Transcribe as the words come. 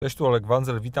Cześć, tu Oleg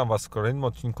Wanzel, witam Was w kolejnym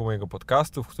odcinku mojego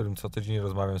podcastu, w którym co tydzień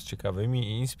rozmawiam z ciekawymi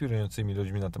i inspirującymi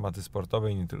ludźmi na tematy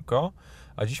sportowe i nie tylko.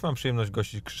 A dziś mam przyjemność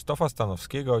gościć Krzysztofa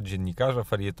Stanowskiego, dziennikarza,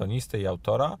 felietonistę i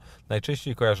autora,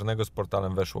 najczęściej kojarzonego z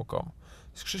portalem weszło.com.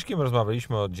 Z Krzyśkiem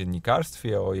rozmawialiśmy o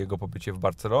dziennikarstwie, o jego pobycie w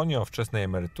Barcelonie, o wczesnej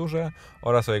emeryturze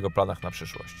oraz o jego planach na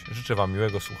przyszłość. Życzę Wam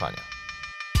miłego słuchania.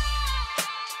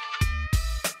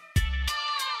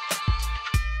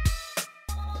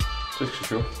 Cześć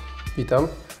Krzysiu. Witam.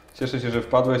 Cieszę się, że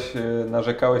wpadłeś,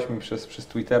 narzekałeś mi przez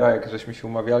Twittera, jak żeśmy się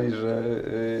umawiali, że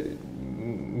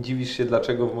dziwisz się,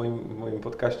 dlaczego w moim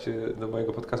podcaście, do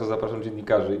mojego podcastu zapraszam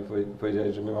dziennikarzy i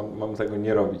powiedziałeś, że mam tego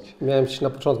nie robić. Miałem Ci na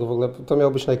początku w ogóle, to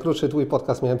miał być najkrótszy Twój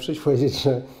podcast, miałem przyjść powiedzieć,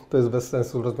 że to jest bez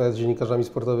sensu rozmawiać z dziennikarzami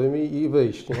sportowymi i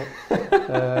wyjść, nie?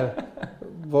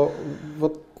 Bo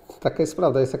taka jest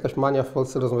prawda, jest jakaś mania w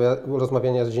Polsce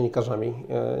rozmawiania z dziennikarzami.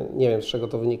 Nie wiem, z czego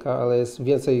to wynika, ale jest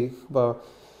więcej chyba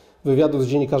wywiadów z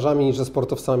dziennikarzami niż ze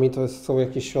sportowcami. To są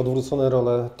jakieś odwrócone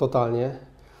role totalnie.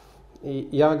 I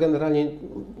ja generalnie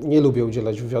nie lubię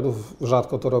udzielać wywiadów,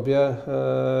 rzadko to robię,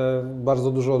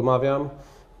 bardzo dużo odmawiam.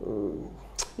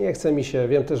 Nie chce mi się,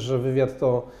 wiem też, że wywiad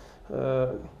to...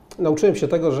 Nauczyłem się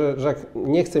tego, że jak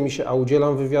nie chce mi się, a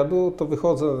udzielam wywiadu, to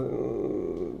wychodzę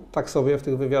tak sobie w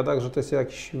tych wywiadach, że to jest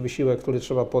jakiś wysiłek, który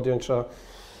trzeba podjąć, trzeba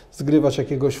zgrywać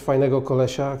jakiegoś fajnego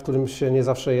kolesia, którym się nie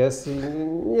zawsze jest i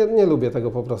nie lubię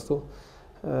tego po prostu.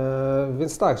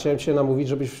 Więc tak, chciałem Cię namówić,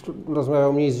 żebyś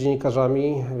rozmawiał mniej z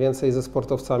dziennikarzami, więcej ze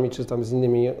sportowcami czy tam z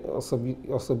innymi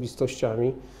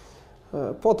osobistościami.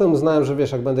 Potem uznałem, że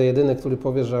wiesz, jak będę jedyny, który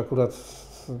powie, że akurat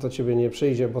do Ciebie nie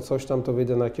przyjdzie, bo coś tam, to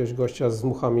wyjdę na jakiegoś gościa z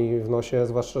muchami w nosie,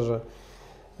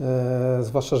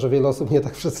 zwłaszcza, że wiele osób mnie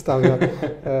tak przedstawia.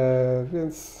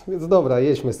 Więc dobra,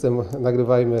 jedźmy z tym,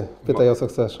 nagrywajmy, pytaj o co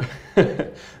chcesz.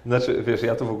 Znaczy, wiesz,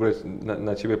 ja to w ogóle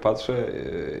na Ciebie patrzę,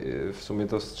 w sumie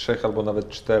to z 3 albo nawet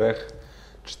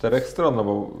 4 stron, no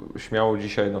bo śmiało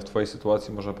dzisiaj w Twojej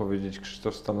sytuacji można powiedzieć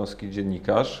Krzysztof Stanowski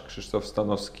dziennikarz, Krzysztof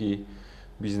Stanowski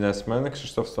biznesmen,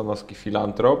 Krzysztof Stanowski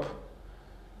filantrop,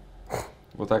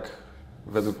 bo tak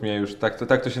według mnie już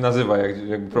tak to się nazywa,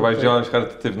 jak prowadzisz działalność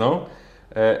charytatywną.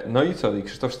 No i co? I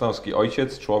Krzysztof Stanowski,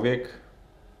 ojciec, człowiek,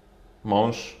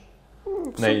 mąż,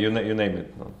 you name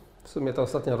it. No. W sumie ta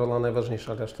ostatnia rola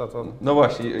najważniejsza, reszta to... No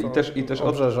właśnie,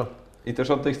 i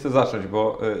też od tej chcę zacząć,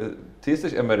 bo Ty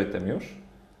jesteś emerytem już?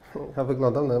 A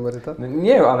wyglądam na emeryta?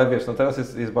 Nie, ale wiesz, no teraz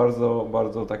jest bardzo,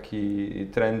 bardzo taki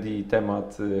trendy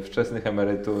temat wczesnych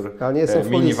emerytur, ale nie jestem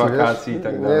mini wakacji i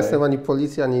tak dalej. Nie jestem ani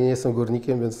policji, ani nie jestem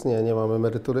górnikiem, więc nie mam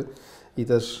emerytury. I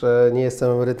też nie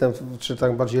jestem emerytem, czy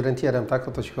tak bardziej rentierem, tak?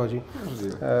 O to Ci chodzi?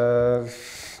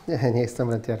 Nie jestem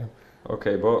rentierem.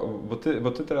 Okej,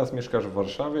 bo ty teraz mieszkasz w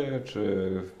Warszawie, czy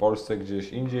w Polsce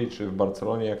gdzieś indziej, czy w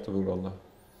Barcelonie? Jak to wygląda?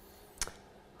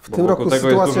 W tym roku tego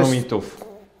sytuacja jest dużo mitów.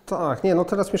 Tak,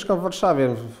 teraz mieszkam w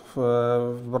Warszawie.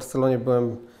 W Barcelonie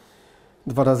byłem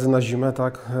 2 razy na zimę,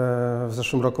 tak? W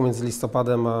zeszłym roku między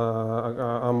listopadem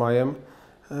a majem.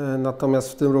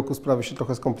 Natomiast w tym roku sprawy się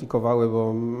trochę skomplikowały,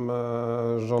 bo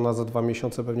żona za 2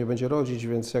 miesiące pewnie będzie rodzić,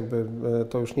 więc jakby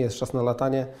to już nie jest czas na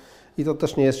latanie i to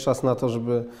też nie jest czas na to,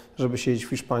 żeby siedzieć w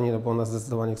Hiszpanii, no bo ona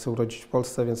zdecydowanie chce urodzić w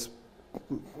Polsce, więc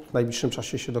w najbliższym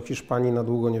czasie się do Hiszpanii na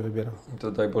długo nie wybieram.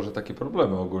 To daj Boże takie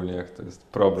problemy ogólnie, jak to jest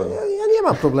problem. Ja nie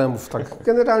mam problemów, tak.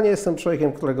 Generalnie jestem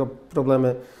człowiekiem, którego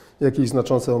problemy jakieś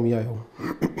znaczące omijają.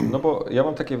 No bo ja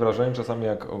mam takie wrażenie czasami,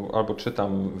 jak albo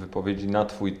czytam wypowiedzi na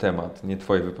Twój temat, nie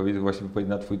Twoje wypowiedzi, tylko właśnie wypowiedzi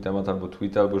na Twój temat, albo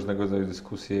tweety, albo różnego rodzaju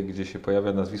dyskusje, gdzie się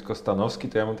pojawia nazwisko Stanowski,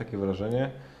 to ja mam takie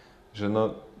wrażenie, że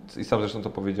i sam zresztą to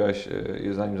powiedziałeś,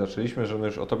 zanim zaczęliśmy, że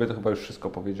już o Tobie to chyba już wszystko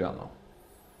powiedziano.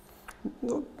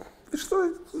 No, wiesz co,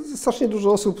 strasznie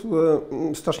dużo osób,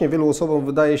 strasznie wielu osobom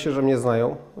wydaje się, że mnie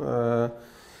znają.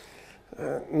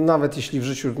 Nawet jeśli w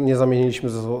życiu nie zamieniliśmy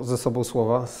ze sobą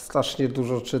słowa, strasznie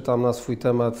dużo czytam na swój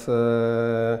temat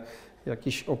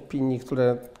jakichś opinii,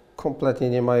 które kompletnie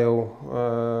nie mają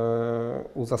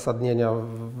uzasadnienia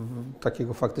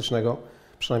takiego faktycznego,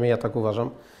 przynajmniej ja tak uważam.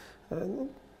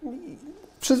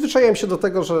 Przyzwyczaiłem się do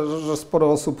tego, że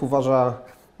sporo osób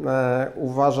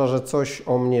uważa, że coś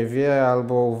o mnie wie,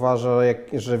 albo uważa,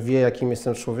 że wie, jakim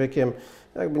jestem człowiekiem.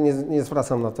 Jakby nie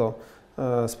zwracam na to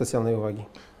specjalnej uwagi.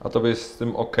 A Tobie jest z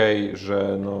tym okej,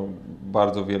 że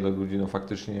bardzo wiele ludzi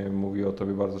faktycznie mówi o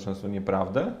Tobie bardzo często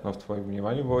nieprawdę w Twoim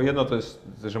mniemaniu? Bo jedno to jest,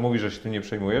 że mówisz, że się tym nie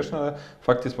przejmujesz, ale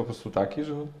fakt jest po prostu taki,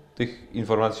 że tych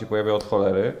informacji się pojawia od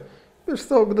cholery. Wiesz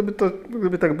co,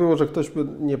 gdyby tak było, że ktoś by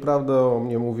nieprawdę o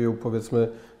mnie mówił, powiedzmy,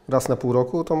 raz na pół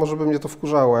roku, to może by mnie to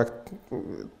wkurzało. Jak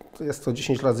jest to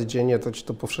 10 razy dziennie, to Ci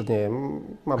to powszednieje.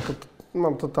 Mam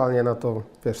mam totalnie na to,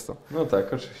 wiesz co. No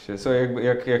tak, oczywiście. Co,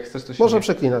 jak chcesz, to się... Może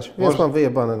przeklinać, więc mam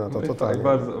wyjebane na to No i totalnie.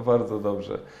 bardzo, bardzo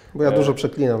dobrze. Bo ja dużo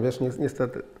przeklinam, wiesz,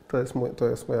 niestety to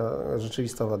jest moja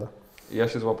rzeczywista wada. Ja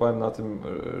się złapałem na tym,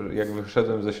 jak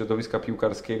wyszedłem ze środowiska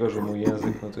piłkarskiego, że mój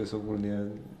język no to jest ogólnie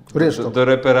do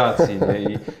reparacji.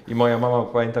 Nie? I moja mama,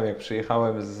 pamiętam jak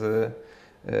przyjechałem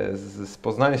z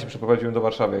Poznania, się przeprowadziłem do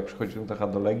Warszawy, jak przychodziłem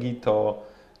do Legii, to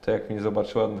jak mnie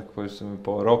zobaczyła, tak powiedzmy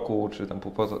po roku, czy tam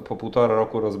po półtora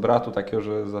roku rozbratu takiego,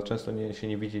 że za często się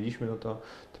nie widzieliśmy, no to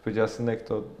powiedziała, synek,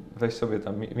 to weź sobie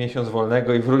tam miesiąc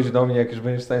wolnego i wróć do mnie, jak już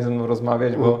będziesz w stanie ze mną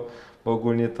rozmawiać, bo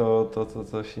ogólnie to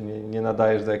się nie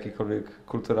nadajesz do jakiejkolwiek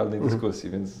kulturalnej dyskusji,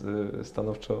 więc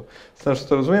stanowczo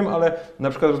to rozumiem, ale na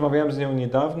przykład rozmawiałem z nią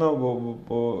niedawno,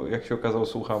 bo jak się okazało,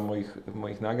 słucha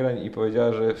moich nagrań i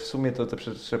powiedziała, że w sumie to te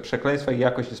przekleństwa i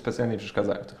jakoś nie specjalnie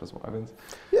przeszkadzają w tych rozmowach, więc...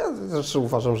 Ja zresztą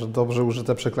uważam, że dobrze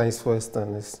użyte przekleństwo jest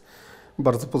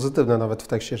bardzo pozytywne nawet w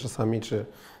tekście czasami, czy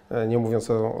nie mówiąc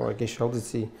o jakiejś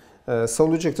audycji.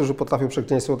 Są ludzie, którzy potrafią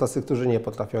przekleństwo, tacy, którzy nie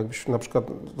potrafią. Jakbyś na przykład,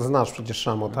 znasz przecież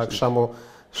Szamo, tak?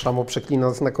 Szamo przeklina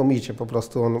znakomicie, po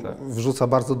prostu on wrzuca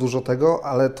bardzo dużo tego,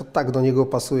 ale to tak do niego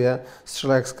pasuje,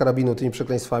 strzela jak z karabinu tymi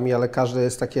przekleństwami, ale każde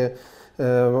jest takie,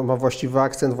 ma właściwy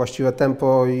akcent, właściwe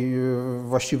tempo i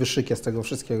właściwy szyk jest tego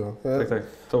wszystkiego. Tak.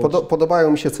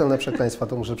 Podobają mi się celne przekleństwa,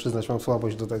 to muszę przyznać, mam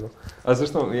słabość do tego. Ale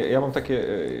zresztą ja mam takie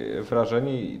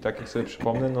wrażenie i tak jak sobie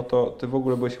przypomnę, no to ty w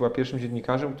ogóle byłeś chyba pierwszym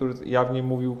dziennikarzem, który jawnie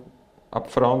mówił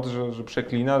upfront, że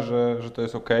przeklina, że to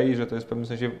jest okej i że to jest w pewnym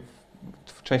sensie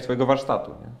część twojego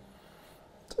warsztatu, nie?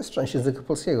 To jest część języka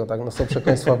polskiego, tak? No są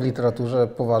przekleństwa w literaturze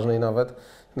poważnej nawet.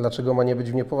 Dlaczego ma nie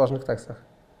być w niepoważnych tekstach?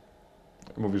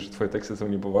 Mówisz, że twoje teksty są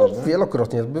niepoważne? No,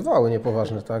 wielokrotnie bywały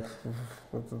niepoważne, tak?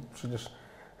 No to przecież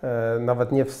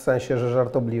nawet nie w sensie, że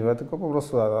żartobliwe, tylko po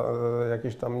prostu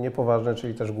jakieś tam niepoważne,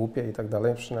 czyli też głupie i tak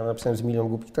dalej. Przynajmniej napisałem z milion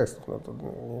głupich tekstów, no to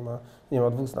nie ma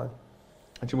dwóch zdań.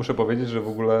 Ja ci muszę powiedzieć, że w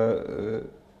ogóle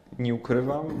nie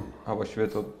ukrywam, a właściwie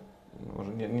to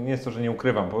może nie jest to, że nie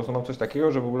ukrywam, po prostu mam coś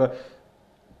takiego, że w ogóle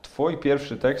twój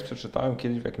pierwszy tekst przeczytałem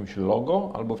kiedyś w jakimś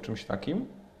logo albo w czymś takim.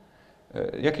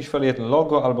 Jakiś felieton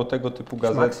logo albo tego typu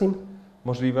gazet. Maxim?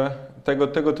 Możliwe.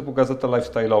 Tego typu gazeta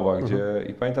lifestyle'owa, gdzie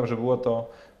i pamiętam, że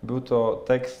był to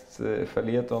tekst,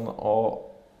 felieton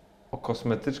o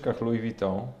kosmetyczkach Louis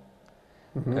Vuitton.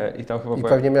 I tam chyba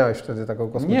pewnie miałeś wtedy taką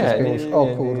kosmetyczkę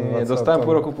nie, dostałem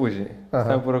pół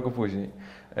roku później.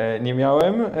 Nie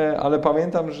miałem, ale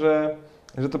pamiętam, że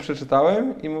to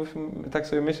przeczytałem i tak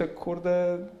sobie myślę,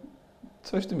 kurde,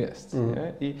 coś w tym jest.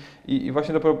 Nie? I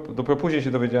właśnie dopiero później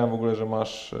się dowiedziałem w ogóle,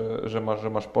 że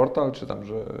masz portal, czy tam,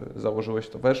 że założyłeś,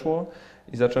 to weszło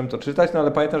i zacząłem to czytać, no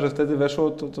ale pamiętam, że wtedy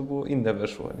weszło, to było inne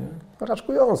weszło. Nie?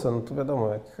 Raczkujące, no to wiadomo,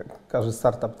 jak każdy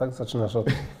startup, tak?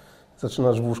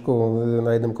 Zaczynasz w łóżku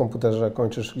na jednym komputerze,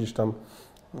 kończysz gdzieś tam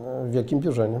w wielkim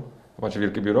biurze, nie? Macie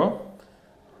wielkie biuro?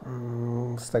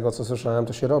 Z tego, co słyszałem,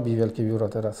 to się robi wielkie biuro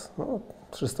teraz. No,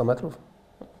 300 metrów.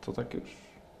 To tak już...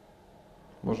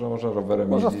 Można rowerem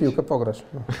Można jeździć. w piłkę pograć.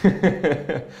 No.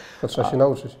 To trzeba się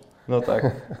nauczyć. No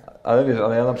tak, ale wiesz,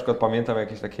 ale ja na przykład pamiętam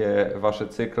jakieś takie wasze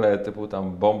cykle typu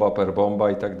tam bomba per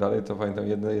bomba i tak dalej, to pamiętam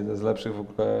jeden z lepszych w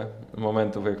ogóle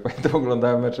momentów, jak pamiętam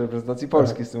oglądałem mecze reprezentacji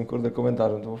Polski z tym kurde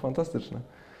komentarzem, to było fantastyczne.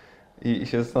 I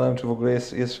się zastanawiam, czy w ogóle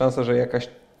jest szansa, że jakaś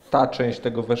ta część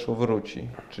tego wróci,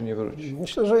 czy nie wróci?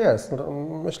 Myślę, że jest.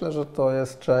 Myślę, że to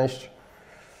jest część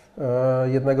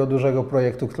jednego dużego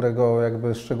projektu, którego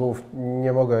jakby szczegółów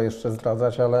nie mogę jeszcze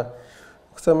zdradzać, ale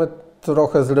chcemy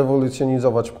trochę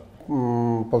zrewolucjonizować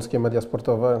polskie media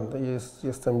sportowe.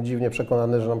 Jestem dziwnie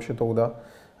przekonany, że nam się to uda.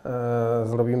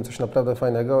 Zrobimy coś naprawdę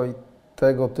fajnego i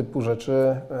tego typu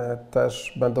rzeczy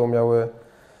też będą miały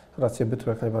rację bytu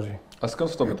jak najbardziej. A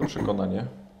skąd w tobie to przekonanie?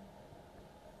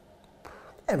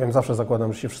 Nie wiem, zawsze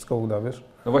zakładam, że się wszystko uda, wiesz?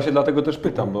 No właśnie dlatego też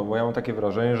pytam, bo ja mam takie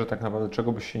wrażenie, że tak naprawdę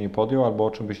czego byś się nie podjął, albo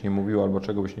o czym byś nie mówił, albo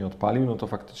czego byś nie odpalił, no to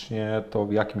faktycznie to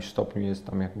w jakimś stopniu jest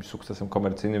tam jakimś sukcesem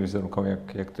komercyjnym, wizerunkowym,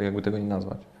 jakby tego nie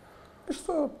nazwać. Wiesz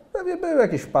co, pewnie były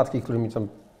jakieś wpadki, którymi tam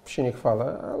się nie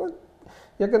chwalę, ale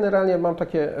ja generalnie mam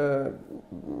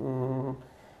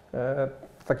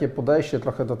takie podejście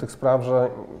trochę do tych spraw, że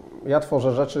ja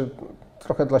tworzę rzeczy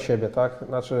trochę dla siebie, tak?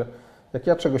 Znaczy, jak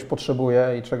ja czegoś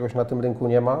potrzebuję i czegoś na tym rynku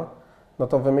nie ma, no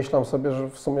to wymyślam sobie, że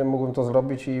w sumie mógłbym to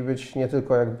zrobić i być nie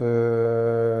tylko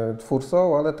jakby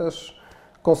twórcą, ale też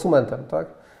konsumentem, tak?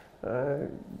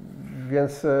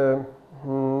 Więc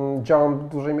działam w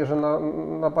dużej mierze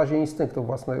na bazie instynktu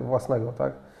własnego,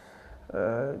 tak?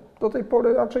 Do tej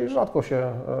pory raczej rzadko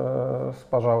się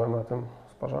sparzałem na tym.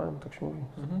 Sparzałem, tak się mówi?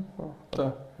 No,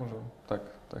 tak, może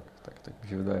tak mi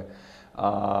się wydaje.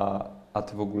 A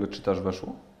ty w ogóle czytasz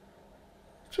weszło?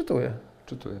 Czytuję.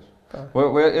 Czytujesz. Tak.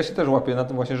 Bo ja się też łapię na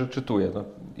tym właśnie, że czytuję. No,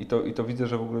 i to widzę,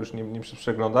 że w ogóle już nie przez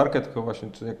przeglądarkę, tylko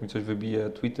właśnie czy jak mi coś wybije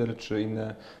Twitter czy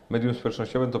inne medium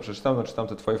społecznościowe, to przeczytam, no, czytam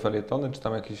te Twoje felietony,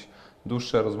 czytam jakieś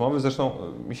dłuższe rozmowy. Zresztą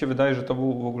mi się wydaje, że to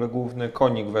był w ogóle główny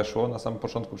konik weszło na samym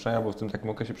początku przynajmniej, bo w tym takim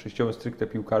okresie przejściowym stricte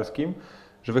piłkarskim,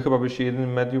 że Wy chyba byliście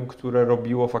jedynym medium, które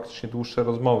robiło faktycznie dłuższe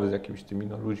rozmowy z jakimiś tymi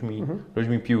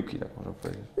ludźmi piłki, tak można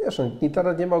powiedzieć. Wiesz,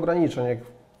 internet nie ma ograniczeń. Jak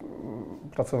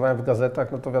pracowałem w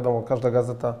gazetach, no to wiadomo, każda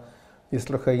gazeta jest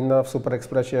trochę inna. W Super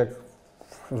Expressie jak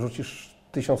wrzucisz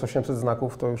 1800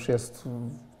 znaków, to już jest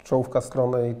czołówka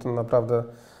strony i to naprawdę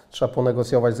trzeba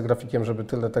ponegocjować z grafikiem, żeby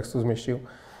tyle tekstu zmieścił.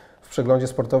 W przeglądzie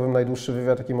sportowym najdłuższy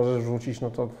wywiad, jaki możesz wrzucić,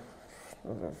 no to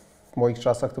w moich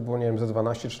czasach to było, nie wiem, ze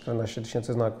 12-14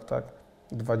 tysięcy znaków, tak?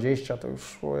 20 to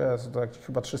już, o Jezu, to jak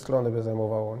chyba 3 strony by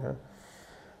zajmowało, nie?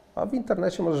 A w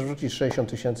internecie możesz wrzucić 60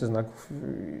 tysięcy znaków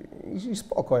i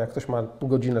spoko, jak ktoś ma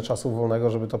godzinę czasu wolnego,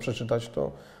 żeby to przeczytać,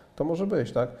 to może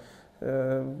być, tak?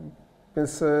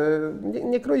 Więc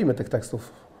nie kroimy tych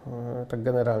tekstów tak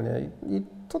generalnie i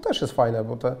to też jest fajne,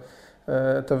 bo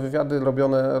te wywiady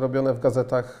robione w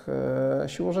gazetach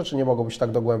siłą rzeczy nie mogą być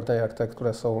tak dogłębne jak te,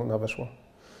 które są na Weszło.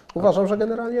 Uważam, że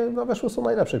generalnie na Weszło są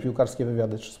najlepsze piłkarskie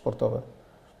wywiady czy sportowe.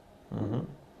 Mhm.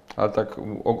 Ale tak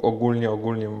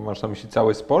ogólnie masz na myśli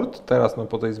cały sport teraz no,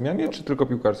 po tej zmianie, czy tylko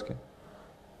piłkarskie?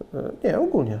 Nie,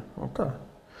 ogólnie. Tak.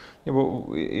 Nie, bo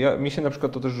mi się na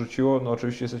przykład to też rzuciło, no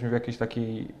oczywiście jesteśmy w jakiejś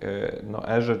takiej no,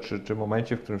 erze czy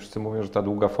momencie, w którym wszyscy mówią, że ta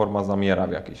długa forma zamiera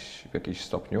w jakiejś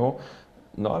stopniu,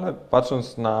 no ale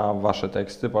patrząc na Wasze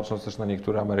teksty, patrząc też na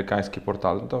niektóre amerykańskie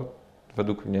portale, to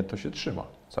według mnie to się trzyma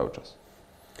cały czas.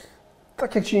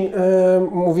 Tak jak Ci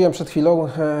mówiłem przed chwilą,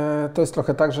 to jest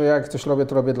trochę tak, że jak coś robię,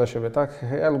 to robię dla siebie, tak?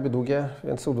 Ja lubię długie,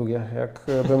 więc są długie.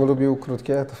 Jakbym lubił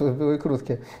krótkie, to by były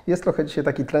krótkie. Jest trochę dzisiaj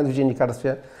taki trend w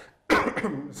dziennikarstwie,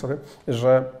 sorry,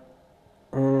 że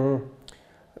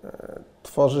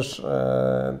tworzysz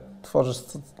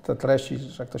te treści,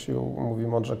 jak to się mówi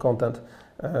mądrze, content,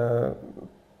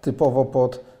 typowo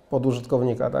pod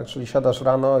użytkownika, tak? Czyli siadasz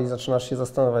rano i zaczynasz się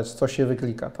zastanawiać, co się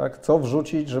wyklika, tak? Co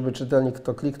wrzucić, żeby czytelnik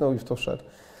to kliknął i w to wszedł.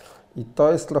 I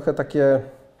to jest trochę takie,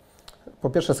 po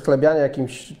pierwsze sklebianie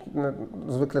jakimś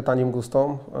zwykle tanim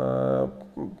gustom,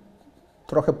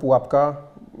 trochę pułapka,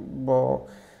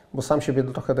 bo sam siebie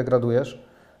trochę degradujesz.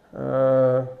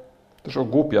 Też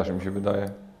ogłupiasz, mi się wydaje.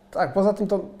 Tak, poza tym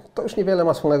to już niewiele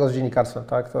ma wspólnego z dziennikarstwem,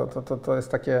 tak? To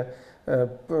jest takie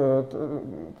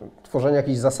tworzenie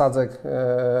jakichś zasadzek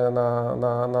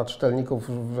na czytelników,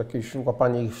 jakieś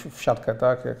łapanie ich w siatkę,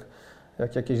 tak?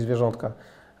 Jak jakieś zwierzątka.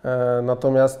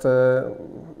 Natomiast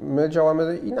my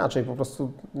działamy inaczej, po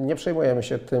prostu nie przejmujemy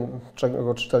się tym,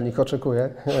 czego czytelnik oczekuje,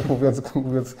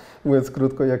 mówiąc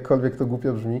krótko, jakkolwiek to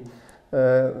głupio brzmi.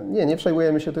 Nie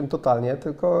przejmujemy się tym totalnie,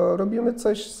 tylko robimy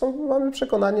coś, co mamy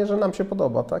przekonanie, że nam się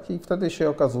podoba, tak? I wtedy się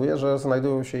okazuje, że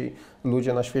znajdują się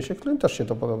ludzie na świecie, którym też się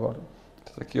to podoba.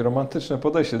 To takie romantyczne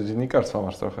podejście do dziennikarstwa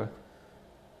masz trochę.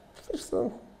 Wiesz co,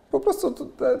 po prostu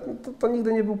to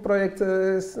nigdy nie był projekt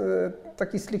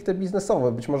taki stricte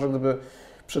biznesowy. Być może gdyby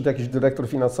przyszedł jakiś dyrektor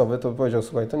finansowy, to by powiedział,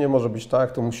 słuchaj, to nie może być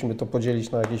tak, to musimy to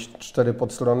podzielić na jakieś 4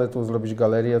 podstrony, tu zrobić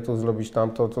galerię, tu zrobić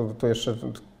tamto, tu jeszcze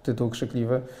tytuł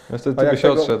krzykliwy. Ja wtedy ty byś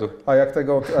odszedł. A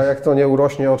jak to nie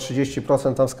urośnie o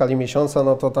 30% tam w skali miesiąca,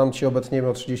 no to tam Ci obetniemy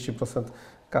o 30%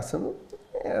 kasy. No,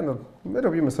 nie, no, my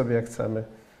robimy sobie jak chcemy.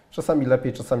 Czasami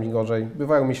lepiej, czasami gorzej.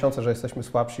 Bywają miesiące, że jesteśmy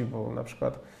słabsi, bo na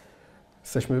przykład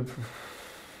jesteśmy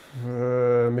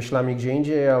myślami gdzie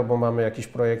indziej, albo mamy jakieś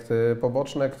projekty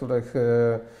poboczne,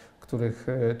 których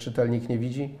czytelnik nie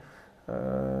widzi,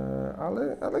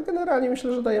 ale generalnie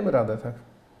myślę, że dajemy radę, tak.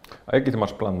 A jaki Ty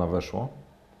masz plan na Weszło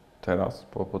teraz,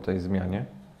 po tej zmianie?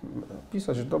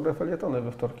 Pisać dobre felietony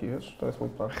we wtorki, wiesz, to jest mój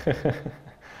plan.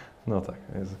 No tak,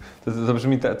 Jezu.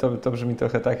 To brzmi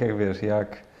trochę tak, jak wiesz,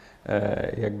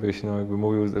 jakbyś jakby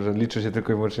mówił, że liczy się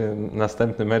tylko i wyłącznie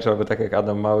następny mecz, albo tak jak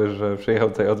Adam Mały, że przyjechał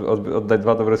tutaj oddać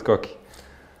 2 dobre skoki.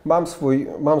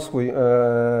 Mam swój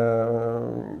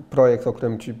projekt, o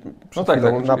którym Ci przed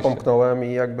chwilą napomknąłem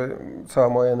i jakby cała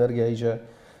moja energia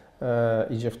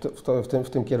idzie w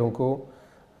tym kierunku.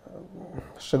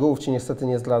 Szczegółów Ci niestety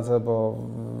nie zdradzę, bo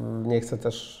nie chcę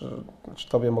też, czy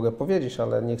Tobie mogę powiedzieć,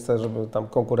 ale nie chcę, żeby tam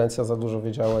konkurencja za dużo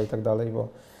wiedziała i tak dalej,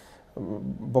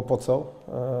 bo po co.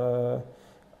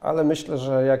 Ale myślę,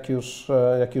 że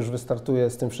jak już wystartuję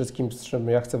z tym wszystkim, z czym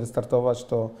ja chcę wystartować,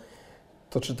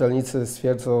 to czytelnicy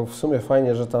stwierdzą, w sumie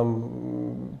fajnie, że tam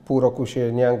pół roku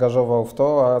się nie angażował w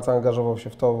to, a zaangażował się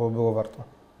w to, bo było warto.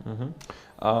 Mhm.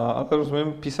 A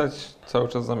rozumiem, pisać cały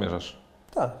czas zamierzasz?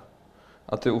 Tak.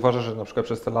 A Ty uważasz, że na przykład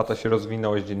przez te lata się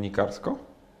rozwinąłeś dziennikarsko?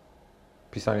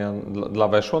 pisania dla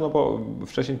Weszło, no bo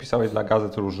wcześniej pisałeś dla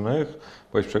gazet różnych,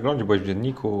 byłeś w Przeglądzie, byłeś w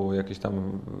Dzienniku, jakieś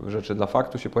tam rzeczy dla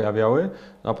Faktu się pojawiały,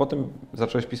 no a potem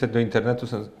zacząłeś pisać do internetu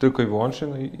tylko i wyłącznie,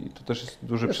 no i to też jest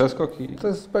duży przeskok. To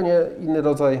jest zupełnie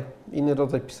inny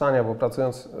rodzaj pisania, bo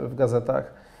pracując w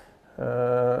gazetach,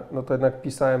 no to jednak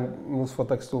pisałem mnóstwo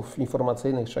tekstów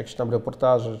informacyjnych, czy jakichś tam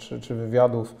reportaży, czy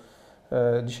wywiadów.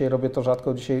 Dzisiaj robię to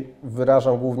rzadko, dzisiaj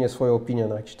wyrażam głównie swoją opinię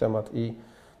na jakiś temat i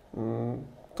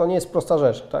to nie jest prosta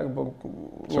rzecz, tak? Bo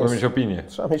trzeba mieć opinię.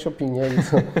 Trzeba mieć opinię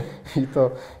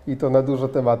i to na dużo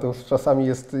tematów. Czasami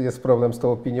jest problem z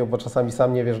tą opinią, bo czasami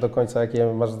sam nie wiesz do końca,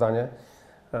 jakie masz zdanie.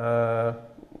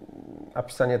 A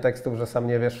pisanie tekstów, że sam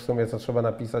nie wiesz w sumie, co trzeba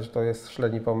napisać, to jest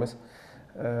średni pomysł.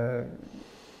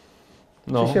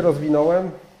 Czy się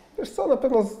rozwinąłem? Wiesz co, na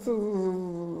pewno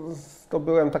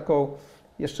zdobyłem taką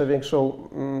jeszcze większą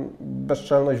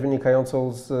bezczelność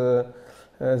wynikającą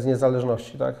z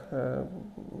niezależności, tak?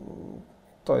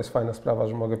 To jest fajna sprawa,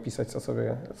 że mogę pisać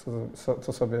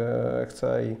co sobie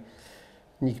chcę i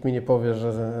nikt mi nie powie,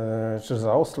 że czy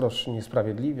za ostro, czy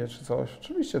niesprawiedliwie, czy coś.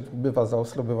 Oczywiście bywa za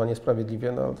ostro, bywa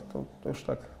niesprawiedliwie, no ale to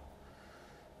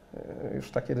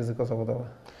już takie ryzyko zawodowe.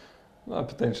 No a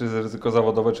pytanie, czy jest ryzyko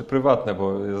zawodowe, czy prywatne,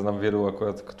 bo ja znam wielu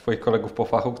akurat Twoich kolegów po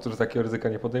fachu, którzy takiego ryzyka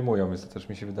nie podejmują, więc to też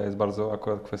mi się wydaje jest bardzo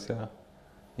akurat kwestia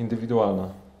indywidualna.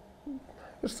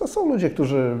 Wiesz co, są ludzie,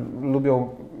 którzy lubią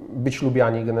być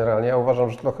lubiani generalnie. Ja uważam,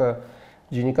 że trochę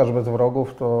dziennikarz bez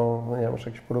wrogów to, no nie wiem, muszę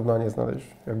jakieś porównanie znaleźć,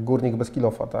 jak górnik bez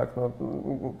kilofa, tak? No,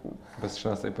 bez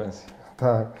 13 pensji.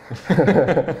 Tak.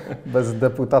 Bez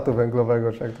deputatu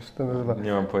węglowego, czy jak to się to nazywa.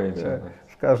 Nie mam pojęcia.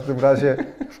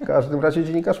 W każdym razie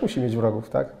dziennikarz musi mieć wrogów,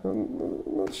 tak?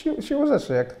 Siłą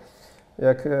rzeczy,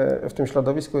 jak w tym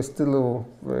środowisku jest tylu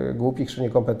głupich czy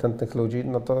niekompetentnych ludzi,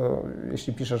 no to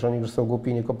jeśli piszesz o nich, że są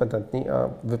głupi i niekompetentni, a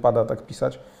wypada tak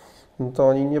pisać, no to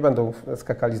oni nie będą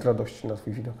skakali z radości na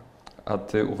twój widok. A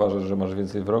ty uważasz, że masz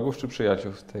więcej wrogów czy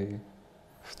przyjaciół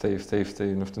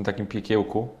w tym takim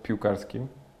piekiełku piłkarskim?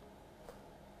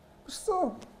 Wiesz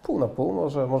co, pół na pół,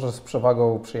 może z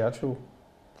przewagą przyjaciół.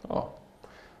 O,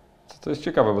 to jest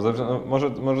ciekawe, bo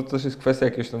może to też jest kwestia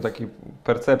jakiejś tam takiej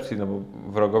percepcji, no bo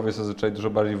wrogowie są zazwyczaj dużo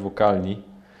bardziej wokalni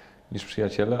niż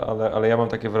przyjaciele, ale ja mam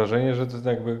takie wrażenie, że to jest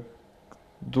jakby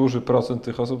duży procent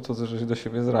tych osób, to że się do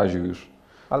siebie zraził już.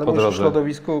 Ale mówisz o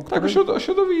środowisku, tak, o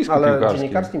środowisku ale piłkarskim.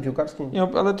 Dziennikarskim, piłkarskim? Nie,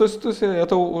 ale ja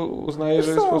to uznaję,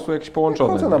 że jest po prostu jakiś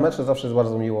połączony. Chodzę na mecze, zawsze jest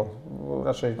bardzo miło.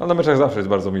 Raczej... A na meczach zawsze jest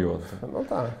bardzo miło. No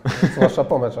tak, zwłaszcza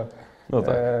po meczach. No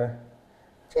tak.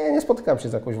 Nie spotykam się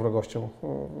z jakąś wrogością.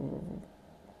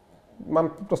 Mam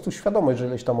po prostu świadomość, że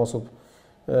ileś tam osób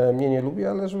mnie nie lubi,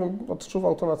 ale żebym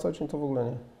odczuwał to na co dzień, to w ogóle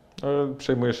nie. Ale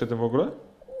przejmujesz się tym w ogóle?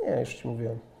 Nie, już Ci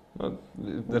mówiłem. No,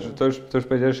 znaczy to już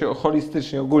powiedziałeś, że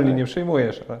holistycznie, ogólnie nie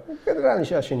przejmujesz, ale... Generalnie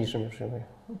ja się niczym nie przejmuję.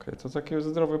 Okej, to takie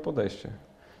zdrowe podejście.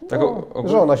 Tak,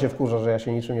 żona się wkurza, że ja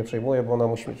się niczym nie przejmuję, bo ona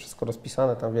musi mieć wszystko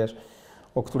rozpisane, tam wiesz,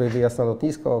 o której wyjazd na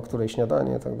lotnisko, o której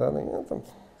śniadanie i tak dalej. No, tam...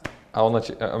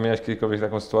 A miałeś kiedykolwiek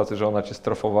taką sytuację, że ona Cię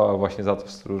strofowała właśnie za to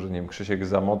w stylu, że nie wiem, Krzysiek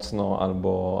za mocno,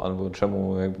 albo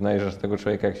czemu jakby najeżdżasz na tego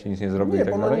człowieka, jak Ci nic nie zrobi i tak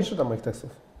dalej? Nie, bo ona nie czyta moich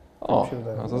tekstów. O,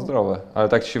 no to zdrowe. Ale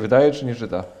tak Ci się wydaje, czy nie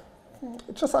czyta?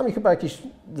 Czasami chyba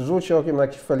rzuci okiem na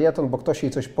jakiś felieton, bo ktoś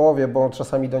jej coś powie, bo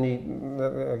czasami do niej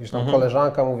jakaś tam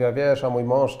koleżanka mówi, wiesz, a mój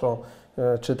mąż to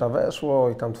czyta Weszło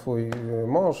i tam twój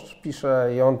mąż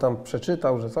pisze i on tam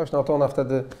przeczytał, że coś, no to ona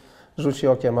wtedy rzuci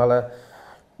okiem, ale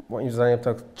moim zdaniem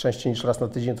tak częściej niż raz na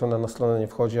tydzień to ona na stronę nie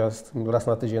wchodzi, a z tym raz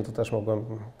na tydzień to też mogłem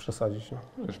przesadzić. No.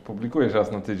 Wiesz, publikujesz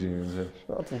raz na tydzień, więc wiesz.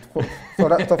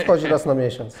 No, to wchodzi raz na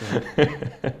miesiąc.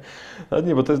 Ale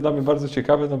nie, bo to jest dla mnie bardzo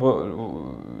ciekawe, no bo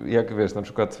jak wiesz, na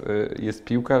przykład jest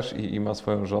piłkarz i ma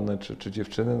swoją żonę czy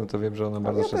dziewczynę, no to wiem, że ona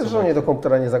bardzo często... Ja też żonie do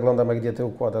komputera nie zaglądam, jak diety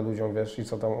układa ludziom, wiesz, i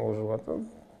co tam użyła. To...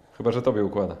 Chyba, że Tobie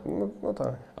układa. No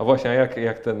tak. A właśnie, a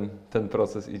jak ten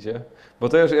proces idzie? Bo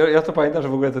to ja to pamiętam, że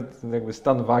w ogóle ten jakby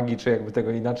stan wagi, czy jakby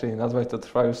tego inaczej nie nazwać, to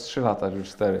trwa już 3 lata, już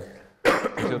 4.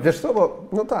 Wiesz co,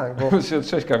 no tak, bo... się od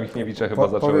Trześka Michniewicza chyba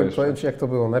zacząłeś. Powiem Ci, jak to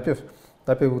było. Najpierw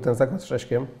był ten zakład z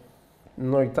Trześkiem,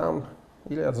 no i tam,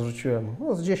 ile ja zrzuciłem?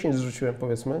 No z 10 zrzuciłem,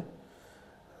 powiedzmy.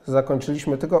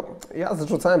 Zakończyliśmy, tylko ja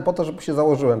zrzucałem po to, żeby się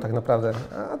założyłem tak naprawdę,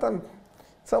 a tam...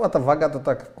 Cała ta waga to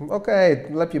tak,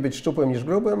 lepiej być szczupłym niż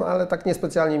grubym, ale tak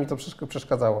niespecjalnie mi to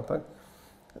przeszkadzało, tak?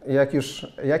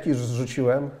 Jak już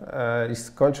zrzuciłem i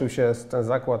skończył się ten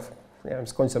zakład, nie wiem,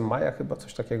 z końcem maja chyba,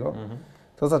 coś takiego,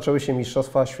 to zaczęły się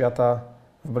Mistrzostwa Świata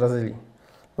w Brazylii.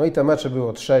 No i te mecze były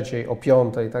o 3:00, o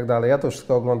 5:00 i tak dalej, ja to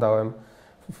wszystko oglądałem.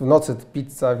 W nocy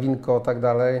pizza, winko i tak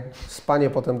dalej, spanie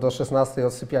potem do 16:00,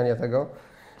 odsypianie tego.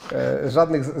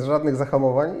 Żadnych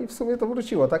zahamowań i w sumie to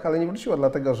wróciło, tak? Ale nie wróciło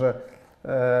dlatego, że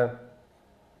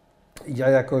ja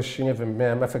jakoś, nie wiem,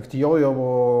 miałem efekt jojo,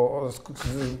 bo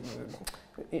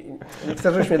nie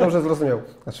chcę, żebyś mnie dobrze zrozumiał.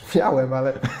 Znaczy miałem,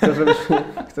 ale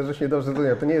chcę, żebyś mnie dobrze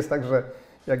zrozumiał. To nie jest tak, że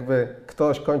jakby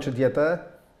ktoś kończy dietę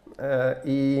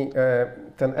i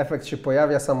ten efekt się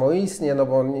pojawia samoistnie, no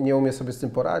bo nie umie sobie z tym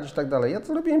poradzić i tak dalej. Ja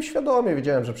to robiłem świadomie,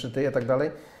 wiedziałem, że przytyję i tak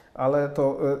dalej, ale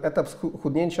to etap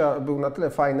schudnięcia był na tyle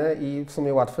fajny i w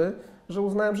sumie łatwy, że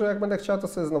uznałem, że jak będę chciał, to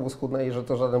sobie znowu schudnę i że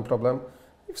to żaden problem.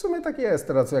 I w sumie tak jest.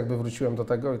 Teraz jakby wróciłem do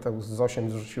tego i tak z 8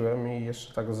 zrzuciłem i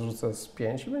jeszcze tak zrzucę z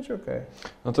 5 i będzie okej.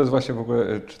 No to jest właśnie w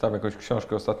ogóle, czytam jakąś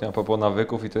książkę ostatnio a propos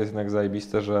nawyków i to jest jednak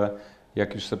zajebiste, że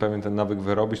jak już sobie pewien ten nawyk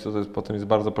wyrobisz, to potem jest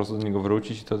bardzo prosto do niego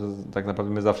wrócić i to tak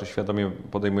naprawdę my zawsze świadomie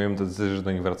podejmujemy te decyzje, że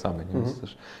do nich wracamy. Nie? Więc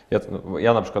też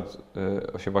ja na przykład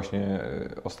się właśnie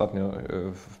ostatnio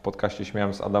w podcaście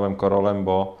śmiałem z Adamem Korolem,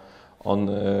 bo on,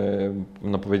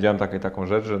 no powiedziałem taką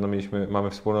rzecz, że no mamy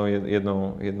wspólną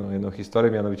jedną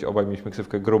historię, mianowicie obaj mieliśmy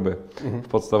ksywkę Gruby w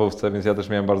podstawówce, więc ja też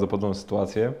miałem bardzo podobną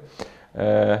sytuację.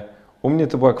 U mnie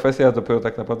to była kwestia, ja dopiero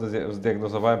tak naprawdę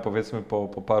zdiagnozowałem powiedzmy po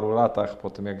paru latach, po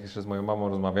tym jak jeszcze z moją mamą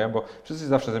rozmawiałem, bo wszyscy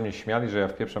zawsze ze mnie śmiali, że ja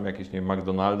wpieprzam jakieś, nie wiem,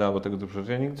 McDonalda albo tego typu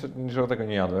rzeczy. Ja niczego tego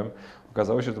nie jadłem.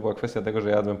 Okazało się, że to była kwestia tego, że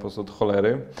jadłem po prostu od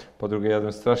cholery. Po drugie,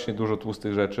 jadłem strasznie dużo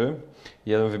tłustych rzeczy.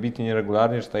 Jadłem wybitnie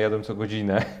nieregularnie, czy to jadłem co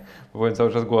godzinę, bo byłem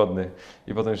cały czas głodny.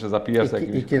 I potem jeszcze zapijasz z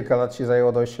jakimś... I kilka lat Ci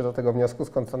zajęło dojście do tego wniosku,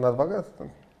 skąd ta nadwaga?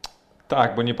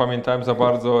 Tak, bo nie pamiętałem za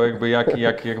bardzo jakby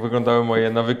jak wyglądały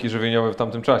moje nawyki żywieniowe w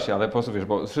tamtym czasie, ale po prostu wiesz,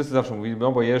 bo wszyscy zawsze mówili,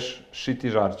 no bo jesz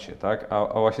shitty żarcie, tak?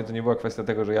 A właśnie to nie była kwestia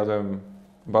tego, że jadłem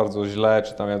bardzo źle,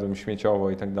 czy tam jadłem śmieciowo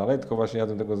i tak dalej, tylko właśnie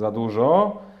jadłem tego za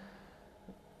dużo.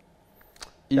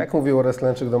 Jak mówił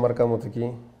Oreslęczyk do Marka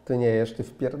Motyki, ty nie jesz, ty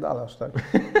wpierdalasz, tak?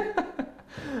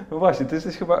 No właśnie, ty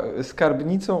jesteś chyba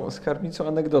skarbnicą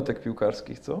anegdotek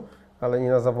piłkarskich, co? Ale nie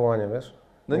na zawołanie, wiesz?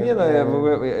 No nie, no ja w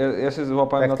ogóle, ja się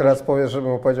złapałem jak na teraz to, powiesz,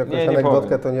 żebym opowiedział jakąś nie anegdotkę,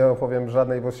 powiem. to nie opowiem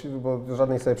żadnej, bo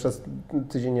żadnej sobie przez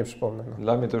tydzień nie przypomnę. No.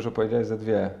 Dla mnie to już opowiedziałeś ze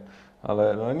dwie,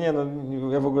 ale no nie, no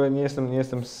ja w ogóle nie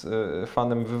jestem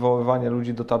fanem wywoływania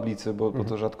ludzi do tablicy, bo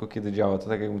to rzadko kiedy działa. To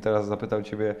tak jakbym teraz zapytał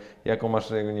Ciebie, jaką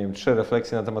masz, nie wiem, 3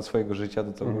 refleksje na temat swojego życia,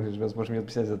 to mówisz, że możesz mi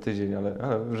odpisać za tydzień,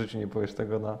 ale w życiu nie powiesz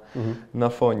tego na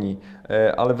fonii.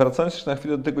 Ale wracając jeszcze na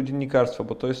chwilę do tego dziennikarstwa,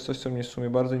 bo to jest coś, co mnie w sumie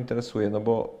bardzo interesuje, no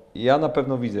bo ja na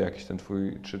pewno widzę jakiś ten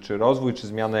Twój, czy rozwój, czy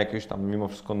zmianę jakiegoś tam mimo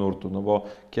wszystko nurtu, no bo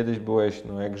kiedyś byłeś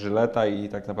no, jak Żyleta i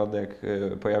tak naprawdę jak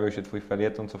pojawił się Twój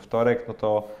felieton co wtorek, no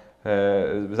to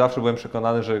zawsze byłem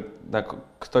przekonany, że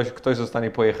ktoś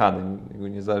zostanie pojechany,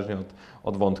 niezależnie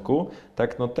od wątku.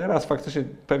 Tak, no teraz faktycznie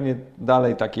pewnie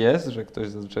dalej tak jest, że ktoś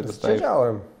zazwyczaj dostaje...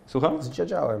 Zdziadziałem. Słucham?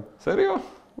 Zdziadziałem. Serio?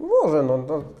 Może, no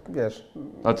wiesz.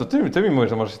 Ale to ty mi mówisz,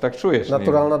 że może się tak czujesz.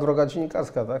 Naturalna droga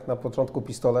dziennikarska, tak? Na początku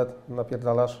pistolet,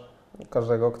 napierdalasz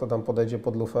każdego, kto tam podejdzie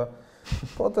pod lufę.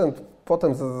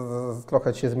 Potem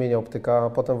trochę Ci się zmienia optyka, a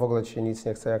potem w ogóle Ci się nic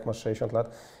nie chce, jak masz 60 lat.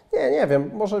 Nie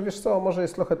wiem, może wiesz co, może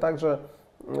jest trochę tak, że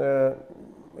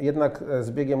jednak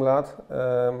z biegiem lat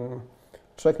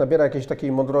człowiek nabiera jakiejś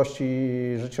takiej mądrości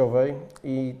życiowej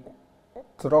i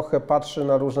trochę patrzy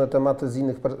na różne tematy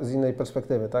z innej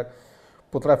perspektywy, tak?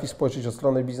 Potrafi spojrzeć od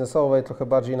strony biznesowej, trochę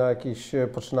bardziej na jakieś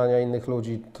poczynania innych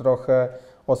ludzi, trochę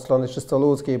od strony czysto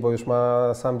ludzkiej, bo już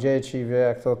ma sam dzieci, wie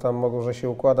jak to tam mogą się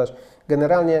układać.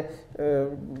 Generalnie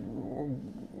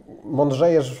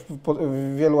mądrzejesz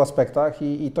w wielu aspektach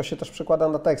i to się też przekłada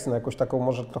na teksty, na jakąś taką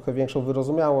może trochę większą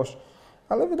wyrozumiałość,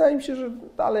 ale wydaje mi się, że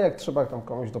dalej jak trzeba tam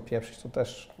komuś dopieprzyć, to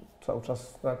też cały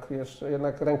czas tak jeszcze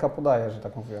jednak ręka podaje, że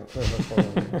tak mówię.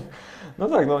 No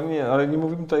tak, no nie, ale nie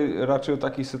mówimy tutaj raczej o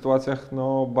takich sytuacjach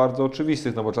no, bardzo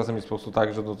oczywistych, no bo czasem jest po prostu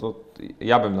tak, że to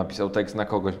ja bym napisał tekst na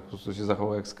kogoś, po prostu się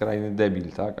zachował jak skrajny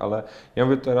debil, tak, ale ja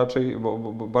mówię tutaj raczej, bo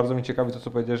bardzo mnie ciekawi to,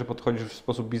 co powiedziałeś, że podchodzisz w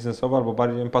sposób biznesowy albo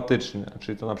bardziej empatyczny,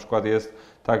 czyli to na przykład jest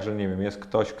tak, że nie wiem, jest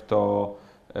ktoś, kto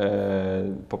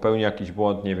popełni jakiś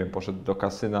błąd, nie wiem, poszedł do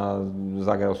kasyna,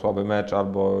 zagrał słaby mecz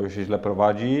albo się źle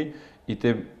prowadzi i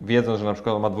ty wiedząc, że na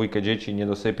przykład on ma 2 dzieci i nie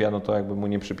dosypia, no to jakby mu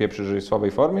nie przypieprzy, że jest w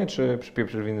słabej formie, czy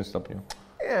przypieprzy w innym stopniu?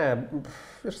 Nie,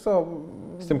 wiesz co...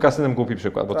 Z tym kasynem głupi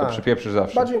przykład, bo to przypieprzysz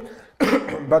zawsze.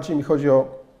 Bardziej mi chodzi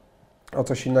o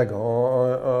coś innego,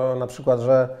 na przykład,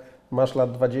 że masz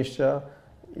lat 20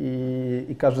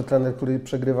 i każdy trener, który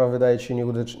przegrywa, wydaje ci się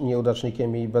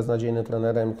nieudacznikiem i beznadziejnym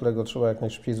trenerem, którego trzeba jak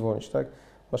najszybciej zwolnić, tak?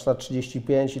 Masz lat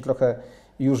 35 i trochę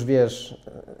już wiesz,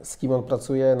 z kim on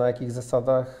pracuje, na jakich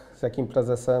zasadach, z jakim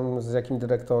prezesem, z jakim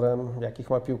dyrektorem, jakich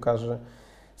ma piłkarzy,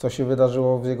 co się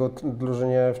wydarzyło w jego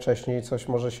drużynie wcześniej, coś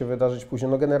może się wydarzyć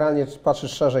później. No generalnie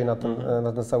patrzysz szerzej na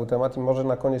ten cały temat i może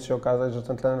na koniec się okazać, że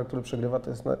ten trener, który przegrywa, to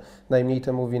jest najmniej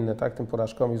temu winny, tak, tym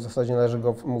porażkom i w zasadzie należy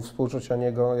mu współczuć, a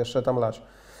nie go jeszcze tam lać.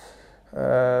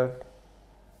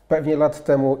 pewnie lat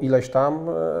temu ileś tam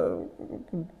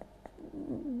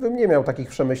bym nie miał takich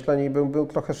przemyśleń i bym był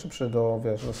trochę szybszy do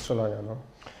strzelania. No.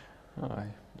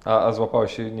 A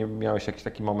złapałeś się, nie miałeś jakiś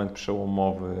taki moment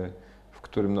przełomowy, w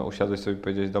którym usiadłeś sobie i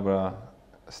powiedziałeś, dobra,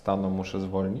 Stano, muszę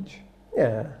zwolnić?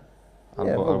 Nie.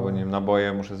 Albo nie wiem,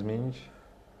 naboje muszę zmienić?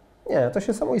 Nie, to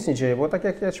się samoistnie dzieje, bo tak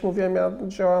jak ja Ci mówiłem, ja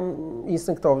działam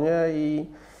instynktownie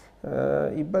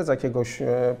i bez jakiegoś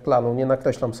planu. Nie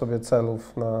nakreślam sobie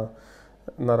celów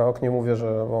na rok. Nie mówię,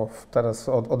 że teraz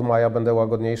od maja będę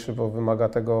łagodniejszy, bo wymaga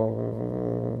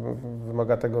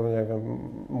tego, nie wiem,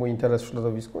 mój interes w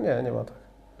środowisku. Nie ma tak.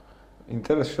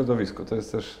 Interes w środowisku, to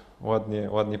jest też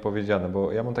ładnie powiedziane,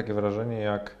 bo ja mam takie wrażenie,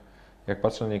 jak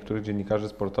patrzę na niektórych dziennikarzy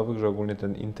sportowych, że ogólnie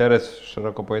ten interes w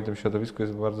szeroko pojętym środowisku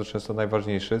jest bardzo często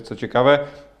najważniejszy. Co ciekawe,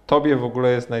 Tobie w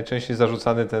ogóle jest najczęściej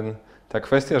zarzucany ta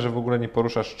kwestia, że w ogóle nie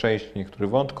poruszasz części niektórych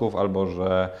wątków, albo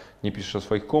że nie piszesz o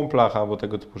swoich kumplach, albo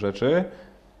tego typu rzeczy.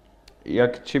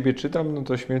 Jak Ciebie czytam, no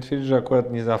to śmiem twierdzić, że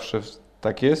akurat nie zawsze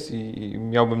tak jest i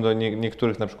miałbym do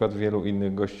niektórych, na przykład wielu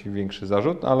innych gości większy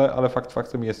zarzut, ale fakt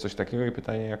faktem jest coś takiego i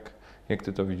pytanie, jak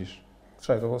Ty to widzisz?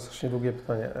 Słuchaj, to było strasznie długie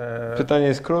pytanie. Pytanie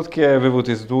jest krótkie, wywód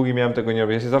jest długi, miałem tego nie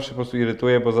robić. Ja się zawsze po prostu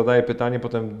irytuję, bo zadaję pytanie,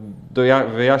 potem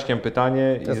wyjaśniam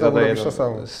pytanie i zadaję... robisz to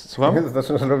samo. Słucham?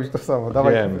 Zaczynasz robić to samo.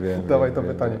 Dawaj to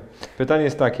pytanie. Pytanie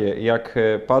jest takie, jak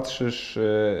patrzysz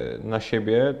na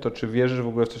siebie, to czy wierzysz w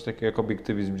ogóle w coś takiego jak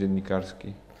obiektywizm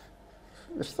dziennikarski?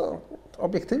 Wiesz co,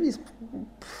 obiektywizm...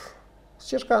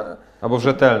 Ścieżka... Albo w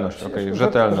rzetelność, rzetelność.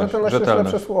 Rzetelność jest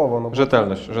lepsze słowo. No,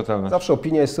 rzetelność. Zawsze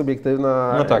opinia jest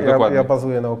subiektywna, no tak, dokładnie. Ja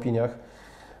bazuję na opiniach.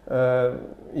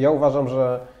 Ja uważam,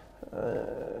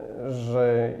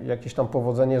 że jakieś tam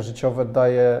powodzenie życiowe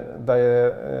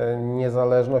daje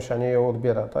niezależność, a nie ją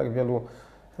odbiera. Tak?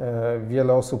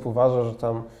 Wiele osób uważa, że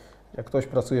tam jak ktoś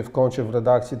pracuje w kącie, w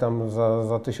redakcji tam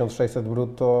za 1600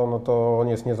 brutto, no to on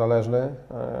jest niezależny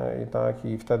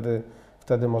i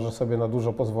wtedy może sobie na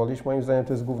dużo pozwolić. Moim zdaniem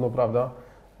to jest gówno prawda.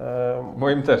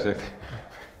 Moim też.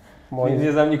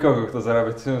 Nie znam nikogo, kto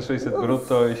zarabia 1600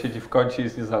 brutto i siedzi w kącie i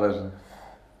jest niezależny.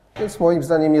 Więc moim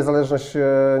zdaniem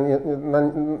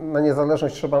na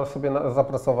niezależność trzeba sobie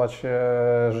zapracować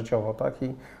życiowo. Tak?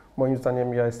 I moim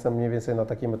zdaniem ja jestem mniej więcej na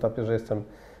takim etapie, że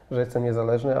jestem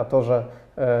niezależny, a to, że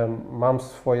mam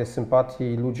swoje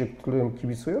sympatie i ludzie, którym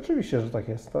kibicuję, oczywiście, że tak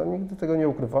jest. To nigdy tego nie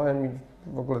ukrywałem i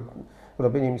w ogóle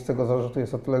robienie mi z tego zarzutu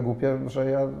jest o tyle głupie, że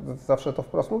ja zawsze to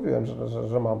wprost mówiłem,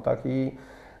 że mam, tak? I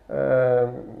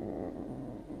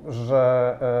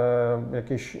że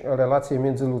jakieś relacje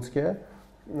międzyludzkie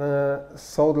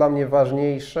są dla mnie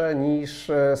ważniejsze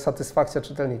niż satysfakcja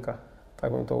czytelnika.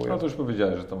 Tak bym to ujął. No to już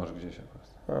powiedziałeś, że to masz gdzieś akurat.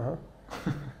 Aha.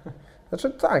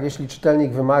 Znaczy tak, jeśli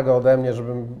czytelnik wymaga ode mnie,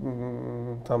 żebym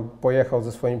tam pojechał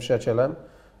ze swoim przyjacielem,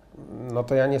 no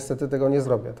to ja niestety tego nie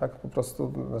zrobię, tak? Po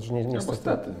prostu, znaczy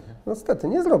niestety. Niestety,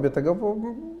 nie zrobię tego,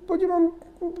 bo nie mam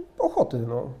ochoty,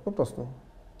 no, po prostu.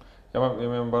 Ja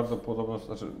miałem bardzo podobną...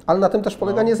 Ale na tym też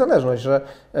polega niezależność, że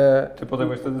Ty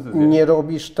podejmujesz tę decyzję. Nie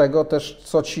robisz tego też,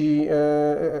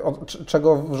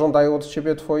 czego żądają od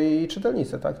Ciebie Twoi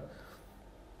czytelnicy, tak?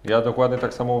 Ja dokładnie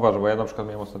tak samo uważam, bo ja na przykład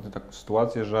miałem ostatnio taką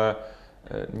sytuację, że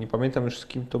nie pamiętam już z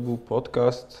kim to był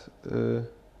podcast,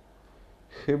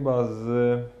 chyba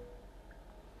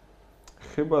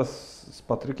z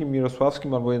Patrykiem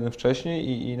Mirosławskim albo jeden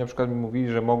wcześniej i na przykład mi mówili,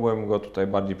 że mogłem go tutaj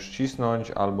bardziej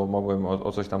przycisnąć albo mogłem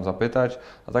o coś tam zapytać,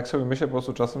 a tak sobie myślę po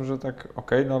prostu czasem, że tak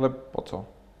okej, no ale po co?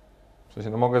 W sensie,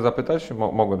 no mogę zapytać?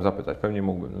 Mogłem zapytać, pewnie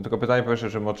mógłbym. No tylko pytanie po pierwsze,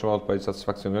 czy otrzymał odpowiedź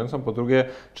satysfakcjonującą, po drugie,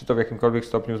 czy to w jakimkolwiek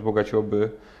stopniu wzbogaciłoby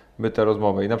tę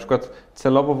rozmowę. I na przykład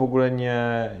celowo w ogóle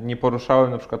nie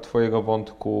poruszałem na przykład Twojego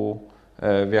wątku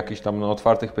w jakichś tam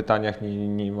otwartych pytaniach,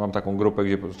 nie mam taką grupę,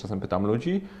 gdzie czasem pytam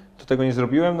ludzi, to tego nie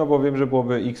zrobiłem, no bo wiem, że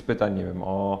byłoby x pytań, nie wiem,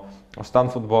 o stan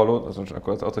futbolu, to znaczy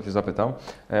akurat o to Cię zapytam,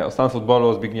 o stan futbolu,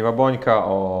 o Zbigniewa Bońka,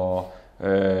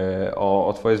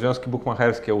 o Twoje związki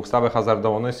bukmacherskie, o ustawę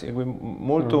hazardową, no jest jakby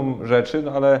multum rzeczy,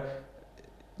 no ale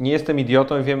nie jestem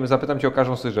idiotą i wiem, zapytam Cię o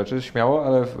każdą z tych rzeczy, śmiało,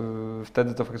 ale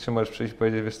wtedy to faktycznie możesz przyjść i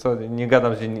powiedzieć, wiesz co, nie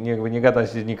gadam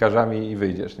z dziennikarzami i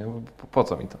wyjdziesz, nie? Po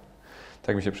co mi to?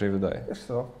 Tak mi się przynajmniej wydaje. Wiesz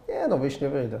co, no wyjść nie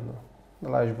wyjdę, no.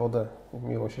 Nalałeś wodę,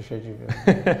 miło się siedzi,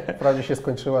 wiem. Wprawdzie się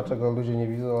skończyła, czego ludzie nie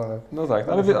widzą, ale... No tak,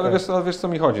 ale wiesz co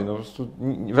mi chodzi, no po prostu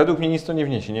według mnie nic to nie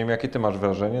wniesie, nie wiem jakie Ty masz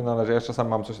wrażenie, no ale ja czasem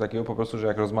mam coś takiego po prostu, że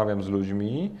jak rozmawiam z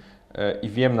ludźmi i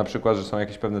wiem na przykład, że są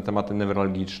jakieś pewne tematy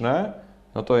newralgiczne,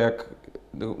 no to jak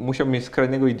musiałbym mieć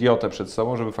skrajnego idiotę przed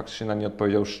sobą, żeby faktycznie na nie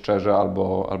odpowiedział szczerze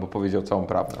albo powiedział całą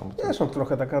prawdę. Zresztą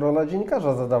trochę taka rola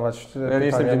dziennikarza zadawać ja nie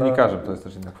jestem dziennikarzem, to jest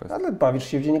też inna kwestia. Ale bawisz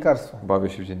się w dziennikarstwo. Bawię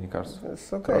się w dziennikarstwo.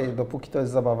 Jest okej, dopóki to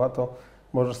jest zabawa, to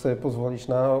możesz sobie pozwolić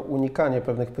na unikanie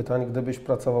pewnych pytań. Gdybyś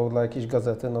pracował dla jakiejś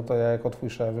gazety, no to ja jako twój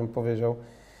szef bym powiedział,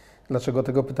 dlaczego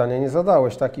tego pytania nie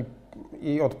zadałeś, tak?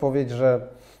 I odpowiedź,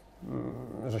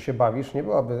 że się bawisz, nie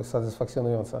byłaby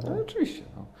satysfakcjonująca. Nie? No, oczywiście,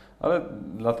 no. Ale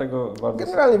dlatego bardzo...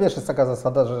 Generalnie wiesz, jest taka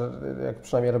zasada, że jak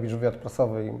przynajmniej robisz wywiad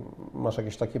prasowy i masz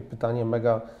jakieś takie pytanie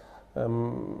mega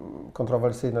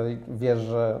kontrowersyjne i wiesz,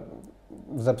 że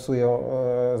zepsuje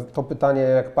to pytanie,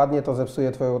 jak padnie, to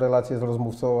zepsuje twoją relację z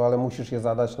rozmówcą, ale musisz je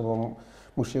zadać, no bo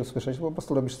musisz je usłyszeć, bo po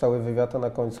prostu robisz cały wywiad, a na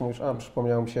końcu mówisz,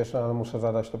 przypomniało mi się jeszcze, ale muszę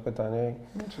zadać to pytanie.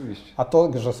 Oczywiście. A to,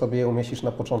 że sobie je umieścisz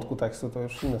na początku tekstu, to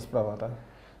już inna sprawa, tak?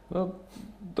 No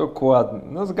dokładnie.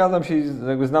 No zgadzam się,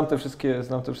 jakby znam te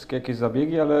wszystkie jakieś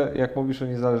zabiegi, ale jak mówisz o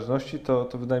niezależności, to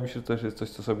wydaje mi się, że to też jest coś,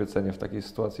 co sobie cenię w takiej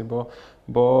sytuacji,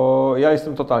 bo ja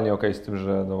jestem totalnie okej z tym,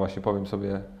 że no właśnie powiem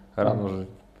sobie rano, że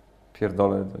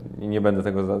pierdolę i nie będę o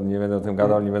tym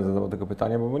gadał, nie będę zadawał tego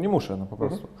pytania, bo nie muszę, no po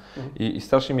prostu. I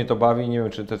strasznie mnie to bawi, nie wiem,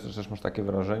 czy też masz takie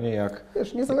wrażenie, jak...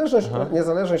 Wiesz,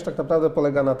 niezależność tak naprawdę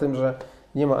polega na tym, że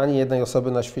nie ma ani jednej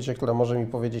osoby na świecie, która może mi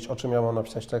powiedzieć, o czym ja mam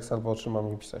napisać tekst, albo o czym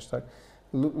mam nie pisać, tak?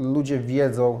 Ludzie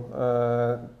wiedzą,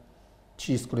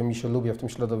 ci, z którymi się lubię w tym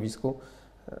środowisku,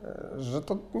 że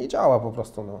to nie działa po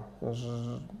prostu, no. Że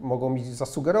mogą mi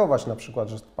zasugerować na przykład,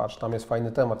 że patrz, tam jest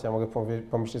fajny temat, ja mogę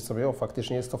pomyśleć sobie, o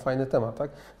faktycznie jest to fajny temat, tak?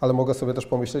 Ale mogę sobie też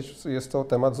pomyśleć, jest to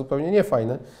temat zupełnie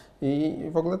niefajny i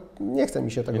w ogóle nie chce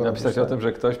mi się tego I napisać robić, o tak? tym,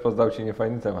 że ktoś poddał Ci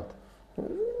niefajny temat.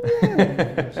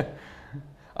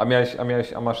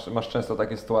 Masz często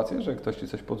takie sytuacje, że ktoś Ci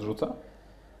coś podrzuca?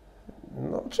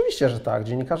 No oczywiście, że tak.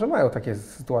 Dziennikarze mają takie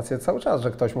sytuacje cały czas,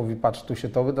 że ktoś mówi, patrz, tu się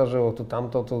to wydarzyło, tu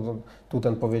tamto, tu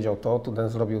ten powiedział to, tu ten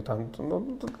zrobił tamto. No,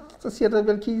 to jest jeden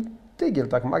wielki tygiel,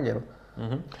 tak, magiel.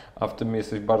 Mhm. A w tym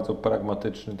jesteś bardzo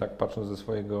pragmatyczny, tak patrząc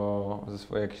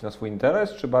jakiś na swój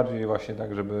interes, czy bardziej właśnie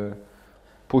tak, żeby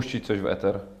puścić coś w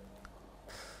eter?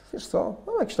 Wiesz co,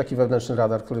 mam jakiś taki wewnętrzny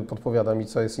radar, który podpowiada mi,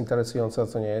 co jest interesujące, a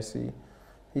co nie jest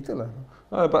i tyle.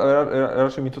 No, ale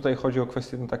raczej mi tutaj chodzi o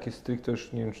kwestie no, takie stricte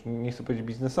już, nie wiem, nie chcę powiedzieć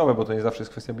biznesowe, bo to nie zawsze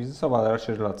jest kwestia biznesowa, ale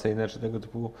raczej relacyjne, czy tego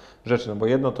typu rzeczy. No bo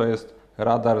jedno to jest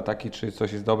radar taki, czy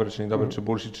coś jest dobre, czy niedobre, czy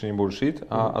bullshit, czy nie bullshit,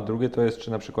 a drugie to jest,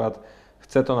 czy na przykład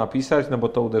chcę to napisać, no bo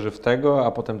to uderzy w tego,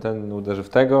 a potem ten uderzy w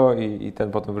tego i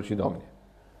ten potem wróci do mnie.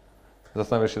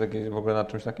 Zastanawiasz się w ogóle nad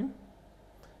czymś takim?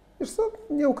 Wiesz co,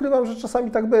 nie ukrywam, że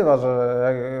czasami tak bywa,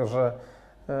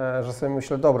 że sobie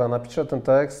myślę, dobra, napiszę ten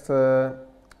tekst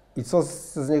i co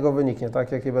z niego wyniknie,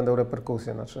 tak? Jakie będą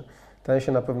reperkusje? Znaczy, ten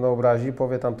się na pewno obrazi,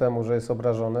 powie tamtemu, że jest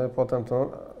obrażony, potem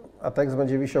a tekst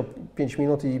będzie wisiał 5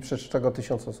 minut i przeczyta go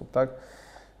 1000 osób, tak?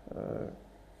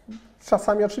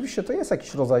 Czasami oczywiście to jest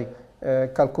jakiś rodzaj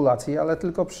kalkulacji, ale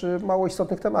tylko przy mało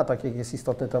istotnych tematach. Jak jest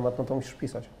istotny temat, no to musisz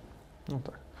pisać. No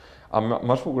tak. A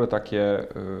masz w ogóle takie,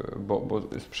 bo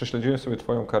prześledziłem sobie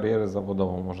Twoją karierę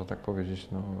zawodową, można tak powiedzieć,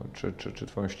 no, czy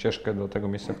Twoją ścieżkę do tego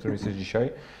miejsca, w którym jesteś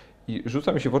dzisiaj i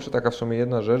rzuca mi się w oczy taka w sumie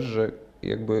jedna rzecz, że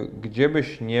jakby gdzie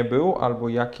byś nie był albo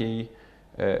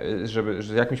żeby z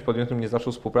jakimś podmiotem nie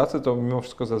zaczął współpracy, to mimo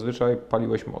wszystko zazwyczaj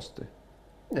paliłeś mosty.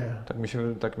 Nie.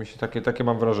 Takie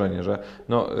mam wrażenie, że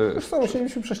no... Wiesz co,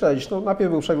 musieliśmy prześledzić. No,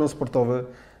 najpierw był przegląd sportowy.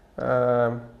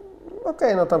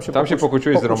 Okej, no tam się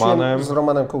pokłóciłeś z Romanem. Z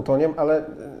Romanem Kołtoniem, ale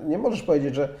nie możesz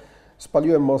powiedzieć, że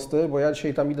spaliłem mosty, bo ja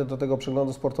dzisiaj tam idę do tego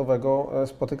przeglądu sportowego,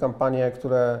 spotykam panie,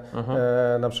 które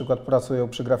na przykład pracują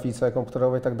przy grafice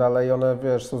komputerowej i tak dalej i one,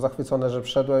 wiesz, są zachwycone, że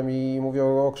wszedłem i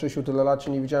mówią, o Krzysiu, tyle lat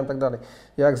cię nie widziałem i tak dalej.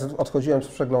 Jak odchodziłem z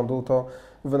przeglądu, to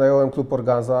wynająłem klub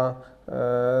Organza,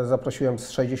 zaprosiłem z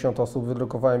 60 osób,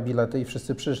 wydrukowałem bilety i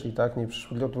wszyscy przyszli, tak? Nie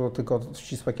przyszło tylko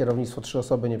ścisłe kierownictwo, 3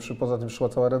 osoby nie przyszły, poza tym przyszła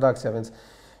cała redakcja, więc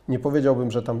nie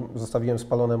powiedziałbym, że tam zostawiłem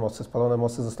spalone mosty. Spalone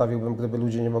mosty zostawiłbym, gdyby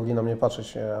ludzie nie mogli na mnie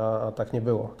patrzeć, a tak nie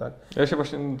było, tak? Ja się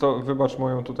właśnie, to wybacz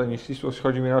moją tutaj nieścisłość,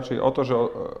 chodzi mi raczej o to, że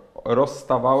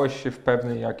rozstawałeś się w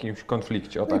pewnym jakimś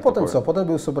konflikcie. No i potem co? Potem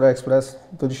był Super Express,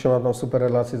 do dzisiaj mam tam super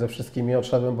relacje ze wszystkimi,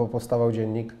 odszedłem, bo powstawał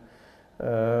dziennik.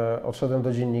 Odszedłem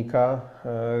do dziennika,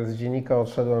 z dziennika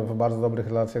odszedłem w bardzo dobrych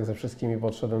relacjach ze wszystkimi, bo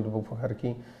odszedłem do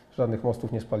bułpocherki, żadnych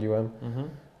mostów nie spaliłem.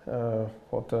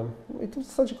 Potem, no i to w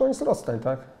zasadzie koniec rozstań,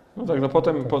 tak? No tak, no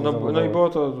potem, no i było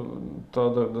to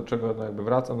do czego no jakby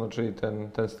wracam, no czyli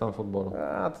ten stan futbolu.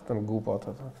 A to tam głupota,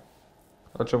 tak.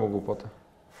 A czemu głupota?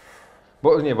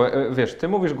 Bo wiesz, ty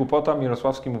mówisz głupota,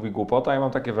 Mirosławski mówi głupota, ja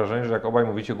mam takie wrażenie, że jak obaj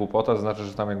mówicie głupota, to znaczy,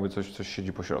 że tam jakby coś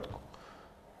siedzi po środku.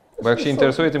 Bo jak się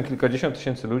interesuje tym kilkadziesiąt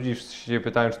tysięcy ludzi i wszyscy się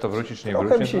pytają, czy to wróci, czy nie wróci.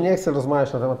 Trochę mi się nie chce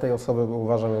rozmawiać na temat tej osoby, bo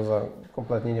uważam ją za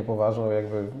kompletnie niepoważną,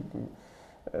 jakby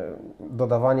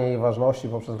dodawanie jej ważności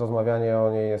poprzez rozmawianie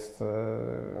o niej jest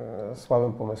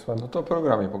słabym pomysłem. No to o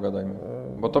programie pogadajmy,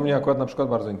 bo to mnie akurat na przykład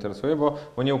bardzo interesuje,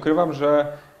 bo nie ukrywam,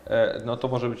 że No to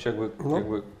może być jakby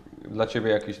dla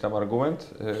Ciebie jakiś tam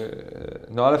argument.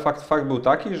 No ale fakt był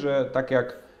taki, że tak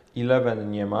jak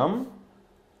Eleven nie mam,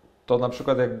 to na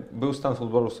przykład jak był stan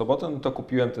futbolu w sobotę, no to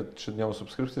kupiłem tę 3-dniową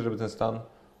subskrypcję, żeby ten stan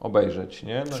obejrzeć,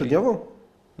 nie? No 3-dniową?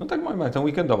 No tak mam, tę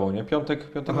weekendową, nie? Piątek,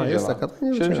 Aha, niedziela. jest taka, to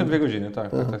nie 72 godziny,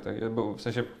 tak. W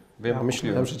sensie wiem, ja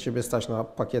myślałem, że Ciebie stać na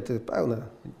pakiety pełne.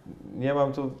 Nie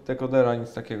mam tu dekodera,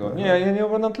 nic takiego. Nie, ja nie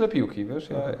oglądam tyle piłki, wiesz.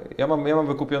 Ja mam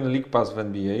wykupiony League Pass w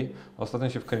NBA. Ostatnio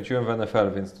się wkręciłem w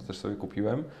NFL, więc to też sobie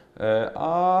kupiłem.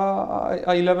 A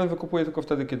Eleven wykupuję tylko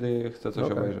wtedy, kiedy chcę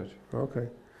coś obejrzeć. Okay.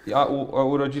 A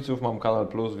u rodziców mam Kanal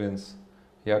Plus, więc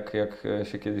jak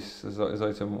się kiedyś z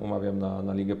ojcem umawiam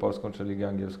na Ligę Polską czy Ligę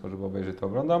Angielską, żeby obejrzeć, to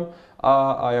oglądam.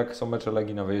 A jak są mecze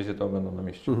Legii na wyjeździe, to oglądam na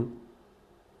mieście.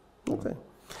 Okay.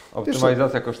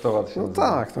 Optymalizacja kosztowa. No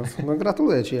tak, no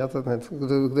gratuluję Ci.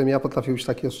 Gdybym ja potrafił być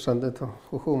taki oszczędny, to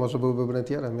może byłbym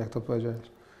rentierem, jak to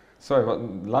powiedziałeś. Słuchaj,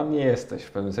 dla mnie jesteś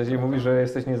w pewnym sensie. Mówisz, że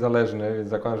jesteś niezależny, więc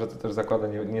zakładam, że to też zakłada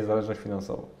niezależność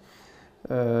finansową.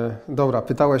 Dobra,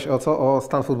 pytałeś o co? O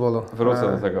stan futbolu.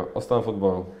 Wrócę do tego, o stan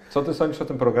futbolu. Co Ty sądzisz o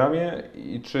tym programie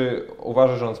i czy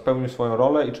uważasz, że on spełnił swoją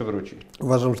rolę i czy wróci?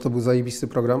 Uważam, że to był zajebisty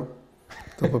program,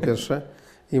 to po pierwsze.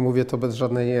 I mówię to bez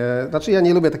żadnej... Znaczy ja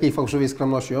nie lubię takiej fałszywej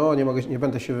skromności, nie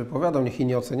będę się wypowiadał, niech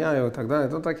inni oceniają i tak dalej.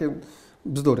 To takie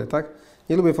bzdury, tak?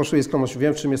 Nie lubię fałszywej skromności,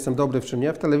 wiem w czym jestem dobry, w czym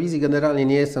nie. W telewizji generalnie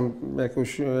nie jestem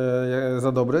jakoś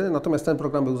za dobry, natomiast ten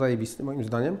program był zajebisty moim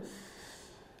zdaniem.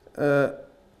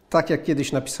 Tak jak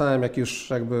kiedyś napisałem, jak już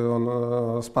jakby on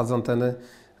spadł z anteny,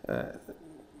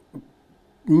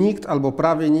 nikt albo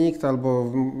prawie nikt,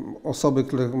 albo osoby,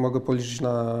 które mogę policzyć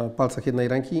na palcach jednej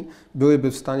ręki,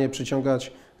 byłyby w stanie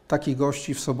przyciągać takich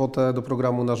gości w sobotę do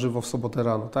programu na żywo w sobotę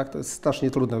rano. Tak? To jest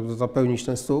strasznie trudne, zapełnić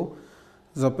ten stół,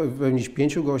 zapełnić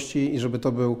 5 gości i żeby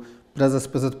to był prezes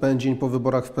PZPN dzień po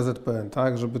wyborach w PZPN,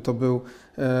 tak? Żeby to był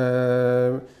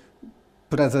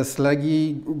prezes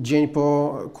Legii dzień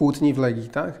po kłótni w Legii,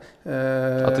 tak?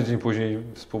 A tydzień później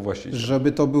współwłaściciel.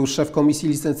 Żeby to był szef komisji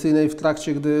licencyjnej w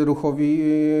trakcie, gdy Ruchowi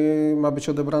ma być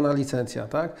odebrana licencja,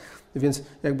 tak? Więc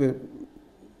jakby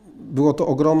było to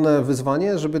ogromne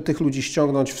wyzwanie, żeby tych ludzi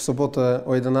ściągnąć w sobotę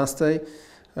o 11:00,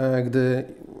 gdy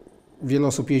wiele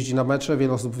osób jeździ na mecze,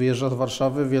 wiele osób wyjeżdża do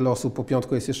Warszawy, wiele osób po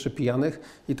piątku jest jeszcze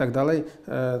pijanych i tak dalej,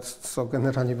 co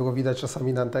generalnie było widać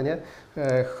czasami na antenie,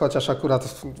 chociaż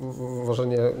akurat może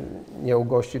nie u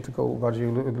gości, tylko bardziej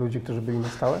u ludzi, którzy byli na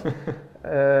stałe.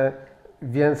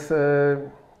 Więc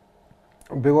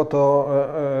było to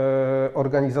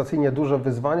organizacyjnie duże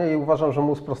wyzwanie i uważam, że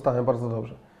mu sprostałem bardzo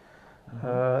dobrze.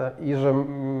 I że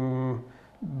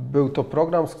był to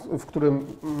program, w którym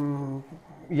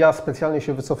ja specjalnie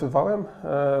się wycofywałem.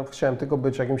 Chciałem tylko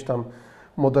być jakimś tam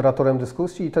moderatorem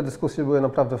dyskusji i te dyskusje były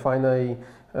naprawdę fajne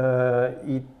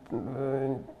i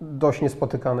dość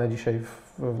niespotykane dzisiaj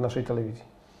w naszej telewizji.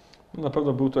 Na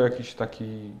pewno był to jakiś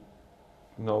taki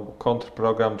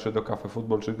kontrprogram, czy do Cafe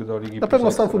Football, czy do Ligi. Na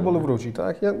pewno stan futbolu wróci,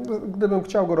 tak? Ja, gdybym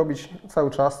chciał go robić cały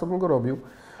czas, to bym go robił,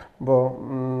 bo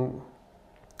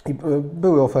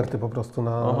były oferty po prostu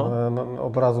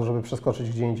od razu, żeby przeskoczyć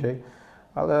gdzie indziej,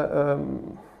 ale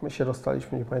my się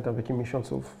rozstaliśmy, nie pamiętam w jakim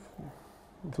miesiącu,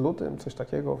 w lutym, coś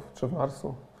takiego, czy w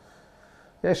marcu.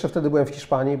 Ja jeszcze wtedy byłem w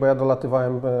Hiszpanii, bo ja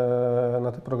dolatywałem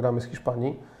na te programy z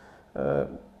Hiszpanii.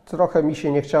 Trochę mi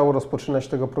się nie chciało rozpoczynać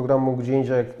tego programu gdzie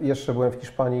indziej, jak jeszcze byłem w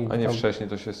Hiszpanii. A nie wcześniej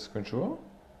to się skończyło?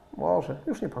 Może,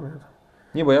 już nie pamiętam.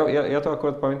 Nie, bo ja to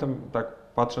akurat pamiętam, tak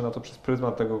patrzę na to przez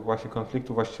pryzmat tego właśnie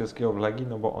konfliktu właścicielskiego w Legii,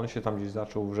 no bo on się tam gdzieś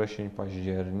zaczął wrzesień,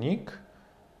 październik.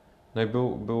 No i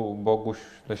był Boguś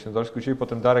Leśnodolski u Ciebie,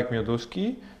 potem Darek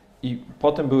Mioduski i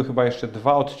potem były chyba jeszcze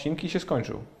 2 odcinki i się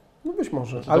skończył. No być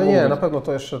może, ale nie, na pewno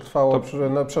to jeszcze trwało,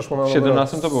 przeszło na w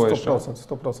 17 to było 100%, jeszcze?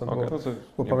 100%. Okay,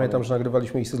 bo pamiętam, że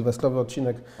nagrywaliśmy i sylwestrowy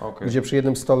odcinek, gdzie przy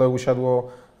jednym stole usiadło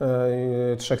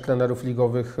 3 trenerów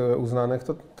ligowych uznanych.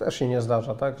 To też się nie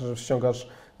zdarza, tak? Że ściągasz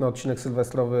na odcinek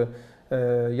sylwestrowy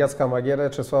Jacka Magierę,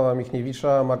 Czesława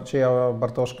Michniewicza, Macieja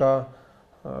Bartoszka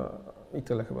i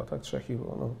tyle chyba, tak? 3 ich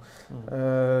było. No.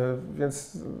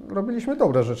 Więc robiliśmy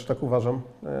dobre rzeczy, tak uważam.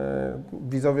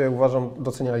 Widzowie, uważam,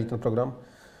 doceniali ten program.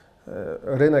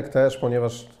 Rynek też,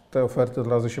 ponieważ te oferty od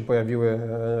razu się pojawiły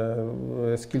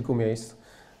z kilku miejsc.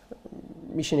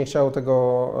 Mi się nie chciało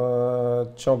tego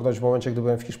ciągnąć w momencie, gdy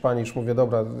byłem w Hiszpanii, już mówię,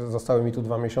 dobra, zostały mi tu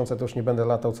 2 miesiące, to już nie będę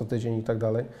latał co tydzień i tak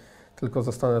dalej, tylko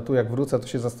zostanę tu, jak wrócę, to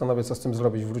się zastanowię, co z tym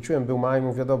zrobić. Wróciłem, był maj,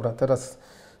 mówię, dobra, teraz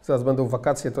będą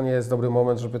wakacje, to nie jest dobry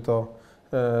moment,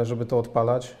 żeby to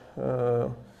odpalać.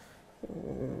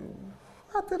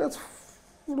 A teraz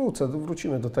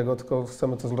wrócimy do tego, tylko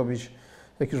chcemy to zrobić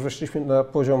jak już weszliśmy na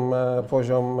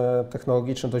poziom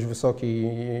technologiczny dość wysoki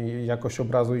i jakość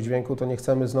obrazu i dźwięku, to nie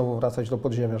chcemy znowu wracać do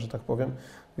podziemia, że tak powiem,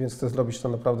 więc chcę zrobić to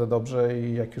naprawdę dobrze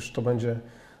i jak już to będzie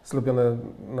zrobione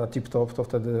na tip-top, to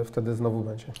wtedy znowu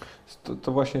będzie.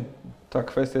 To właśnie ta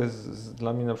kwestia jest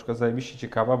dla mnie na przykład zajebiście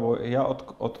ciekawa, bo ja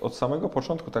od samego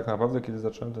początku tak naprawdę, kiedy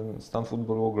zacząłem ten stan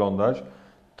futbolu oglądać,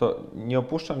 to nie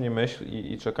opuszcza mnie myśl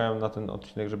i czekałem na ten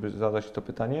odcinek, żeby zadać to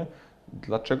pytanie,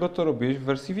 dlaczego to robiłeś w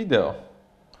wersji wideo?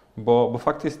 Bo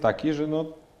fakt jest taki, że no,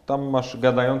 tam masz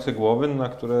gadające głowy, na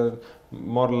które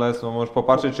more or less, no, możesz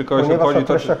popatrzeć, czy kogoś Ponieważ obchodzi na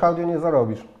treściach audio nie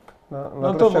zarobisz.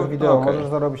 Na treściach wideo okay. możesz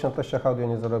zarobić, na treściach audio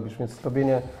nie zarobisz, więc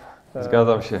robienie...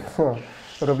 Zgadzam się.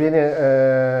 Robienie,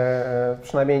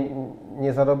 przynajmniej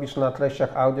nie zarobisz na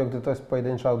treściach audio, gdy to jest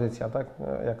pojedyncza audycja, tak?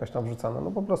 Jakaś tam wrzucana.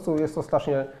 No po prostu jest to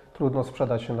strasznie trudno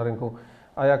sprzedać się na rynku.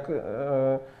 A jak...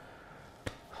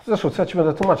 Zresztą, co ja Ci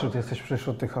będę tłumaczył, Ty jesteś przecież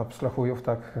od tych abstrahujów,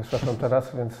 tak, szefem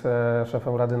teraz, więc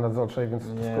szefem Rady Nadzorczej, więc...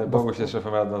 Nie, Bogu się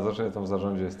szefem Rady Nadzorczej, ja tam w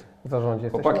zarządzie jestem. W zarządzie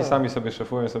jesteś? Chłopaki sami sobie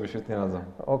szefują, sobie świetnie radzą.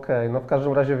 Okej, no w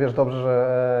każdym razie wiesz dobrze,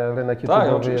 że rynek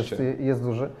YouTube'owy jest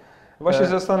duży. Właśnie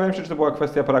zastanawiam się, czy to była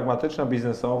kwestia pragmatyczna,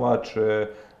 biznesowa, czy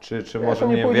może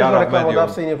nie pójdziesz wiara do w medium.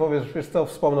 reklamodawcy i nie powiesz, wiesz co,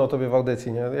 wspomnę o Tobie w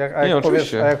audycji, nie? A jak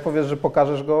powiesz, że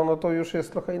pokażesz go, no to już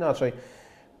jest trochę inaczej.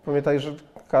 Pamiętaj, że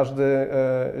każdy,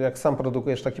 jak sam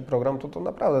produkujesz taki program, to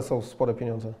naprawdę są spore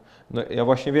pieniądze. No ja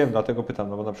właśnie wiem, dlatego pytam,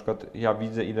 no bo na przykład ja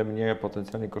widzę, ile mnie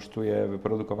potencjalnie kosztuje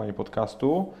wyprodukowanie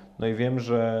podcastu, no i wiem,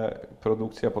 że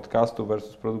produkcja podcastu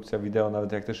versus produkcja wideo,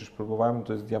 nawet jak też już próbowałem,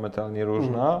 to jest diametralnie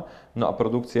różna, no a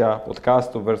produkcja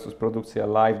podcastu versus produkcja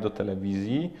live do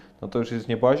telewizji, no to już jest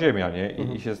nieba ziemia, nie?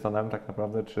 I się zastanawiam tak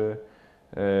naprawdę,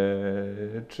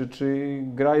 czy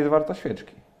gra jest warta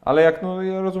świeczki. Ale jak, no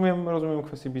ja rozumiem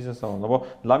kwestię biznesową, no bo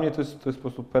dla mnie to jest po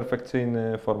prostu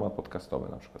perfekcyjny format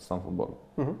podcastowy, na przykład stan futbolu.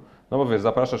 No bo wiesz,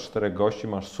 zapraszasz 4 gości,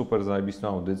 masz super zajebistą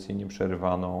audycję,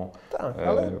 nieprzerywaną. Tak,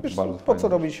 ale wiesz, po co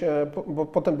robić, bo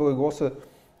potem były głosy,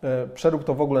 przerób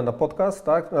to w ogóle na podcast,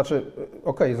 tak? Znaczy,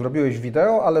 okej, zrobiłeś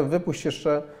wideo, ale wypuść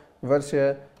jeszcze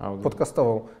wersję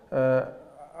podcastową.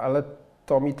 Ale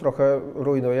to mi trochę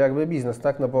rujnuje jakby biznes,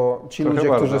 tak? No bo ci ludzie,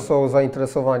 którzy są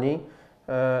zainteresowani,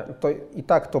 to i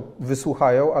tak to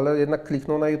wysłuchają, ale jednak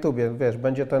klikną na YouTubie, wiesz,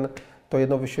 będzie to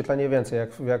jedno wyświetlenie więcej.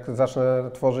 Jak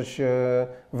zacznę tworzyć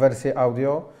wersję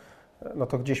audio, no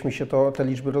to gdzieś mi się te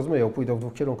liczby rozmyją, pójdą w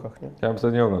 2 kierunkach, nie? Ja bym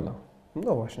wtedy nie oglądał.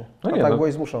 No właśnie, tak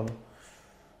byłeś zmuszony.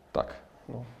 Tak.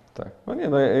 Tak. No nie,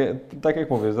 no tak jak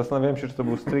mówię, zastanawiałem się, czy to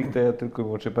był stricte tylko i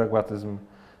wyłącznie pragmatyzm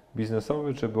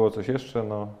biznesowy, czy było coś jeszcze,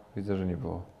 no widzę, że nie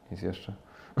było nic jeszcze.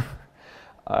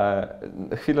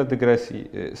 Chwilę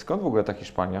dygresji. Skąd w ogóle ta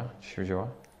Hiszpania Ci się wzięła?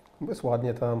 Jest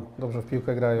ładnie tam, dobrze w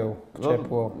piłkę grają,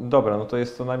 ciepło. Dobra, no to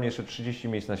jest co najmniej jeszcze 30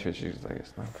 miejsc na świecie, że tak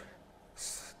jest.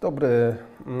 No.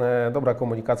 Dobra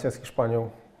komunikacja z Hiszpanią.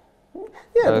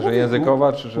 Ale że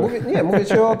językowa, czy że... Mówię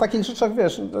Ci o takich rzeczach,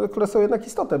 wiesz, które są jednak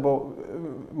istotne, bo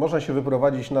można się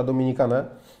wyprowadzić na Dominikanę,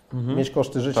 mieć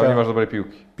koszty życia... Tam nie masz dobrej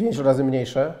piłki. 5 razy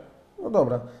mniejsze, no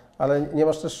dobra. Ale nie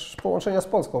masz też połączenia z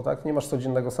Polską, tak? Nie masz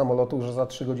codziennego samolotu, że za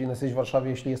 3 godziny jesteś w Warszawie,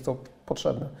 jeśli jest to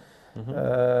potrzebne.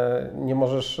 Nie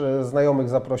możesz znajomych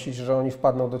zaprosić, że oni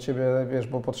wpadną do Ciebie, wiesz,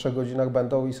 bo po 3 godzinach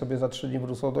będą i sobie za 3 dni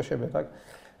wrócą do siebie, tak?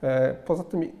 Poza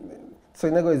tym, co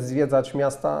innego jest zwiedzać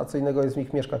miasta, a co innego jest w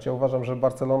nich mieszkać. Ja uważam, że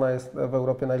Barcelona jest w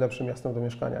Europie najlepszym miastem do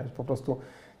mieszkania. Jest po prostu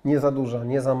nie za duża,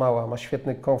 nie za mała,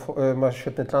 ma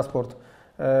świetny transport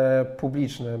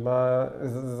publiczny, ma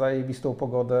zajebistą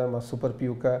pogodę, ma super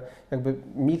piłkę. Jakby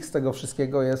miks tego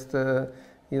wszystkiego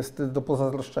jest do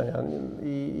pozazdroszczenia.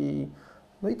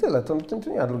 No i tyle, to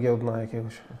nie ma drugiego dna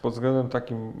jakiegoś. Pod względem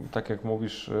takim, tak jak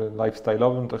mówisz,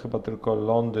 lifestyle'owym, to chyba tylko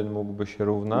Londyn mógłby się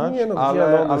równać, nie, no,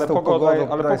 ale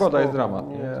pogoda jest dramat.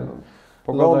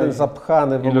 Londyn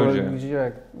zapchany w ogóle,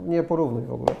 nie porównuj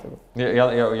w ogóle tego.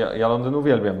 Ja Londyn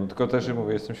uwielbiam, no, tylko też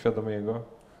mówię, jestem świadomy jego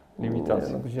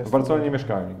limitacji. W Barcelonie nie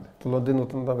mieszkałem nigdy. Do Londynu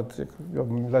to nawet jak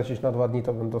miałbym lecieć na 2 dni,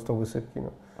 to bym dostał wysypki. No.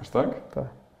 Aż tak? Tak.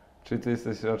 Czyli Ty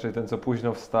jesteś raczej ten, co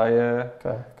późno wstaje,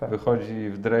 wychodzi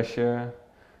w dresie,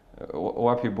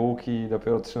 łapie bułki i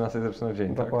dopiero o 13 zaczyna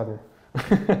dzień, Dokładnie.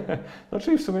 Tak? No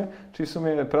czyli w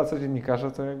sumie praca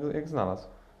dziennikarza to jak znalazł.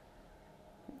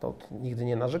 No, nigdy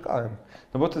nie narzekałem.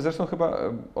 No bo Ty zresztą chyba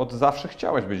od zawsze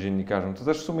chciałeś być dziennikarzem. To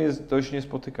też w sumie jest dość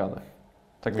niespotykane.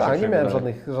 Tak, nie miałem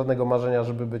żadnego marzenia,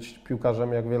 żeby być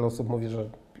piłkarzem. Jak wiele osób mówi, że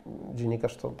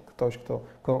dziennikarz to ktoś,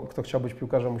 kto chciał być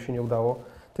piłkarzem, mu się nie udało.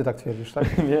 Ty tak twierdzisz,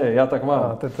 tak? Nie, ja tak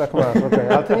mam. A, ty tak masz, okej.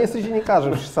 Ale ty nie jesteś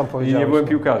dziennikarzem, już sam powiedziałeś. I nie byłem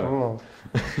piłkarzem. No.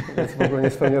 Więc w ogóle nie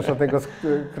spełniasz żadnego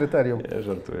kryterium. Nie,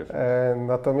 żartuję.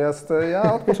 Natomiast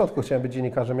ja od początku chciałem być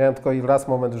dziennikarzem. Miałem tylko i raz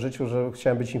moment w życiu, że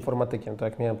chciałem być informatykiem. To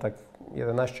jak miałem tak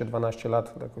 11-12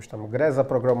 lat, jakąś tam grę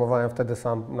zaprogramowałem wtedy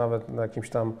sam, nawet na jakimś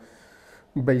tam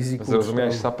Basicu.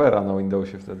 Zrozumiałeś sapera na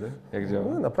Windowsie wtedy? Jak działa?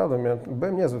 No, naprawdę,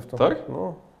 byłem niezły w to. Tak?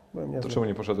 No, byłem To niezły. czemu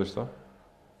nie poszedłeś w to?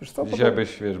 Wiesz co, Dzisiaj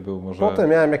byś, wiesz, był może potem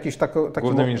miałem jakiś taki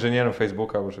głównym inżynierem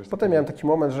Facebooka albo coś Potem miałem taki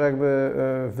moment, że jakby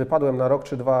wypadłem na rok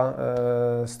czy dwa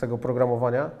z tego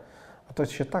programowania, a to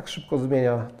się tak szybko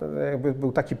zmienia. To jakby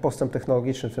był taki postęp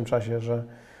technologiczny w tym czasie,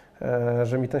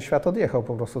 że mi ten świat odjechał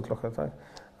po prostu trochę, tak?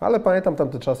 Ale pamiętam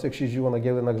tamte czasy, jak się jeździło na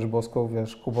giełdę na Grzybowską,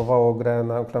 wiesz, kupowało grę,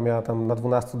 która miała tam na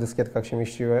 12 dyskietkach się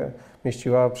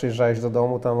mieściła, przyjeżdżałeś do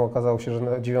domu, tam okazało się,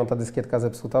 że 9 dyskietka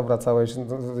zepsuta, wracałeś,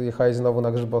 jechałeś znowu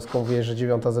na Grzybowską, wiesz, że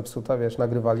 9 zepsuta, wiesz,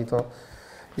 nagrywali to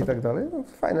i tak dalej. No,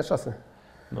 fajne czasy.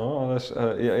 No, ależ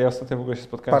ja ostatnio w ogóle się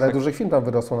spotkałem Parę dużych firm tam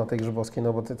wyrosło na tej Grzybowskiej,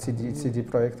 no bo te CD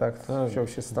Projekt, tak, wziął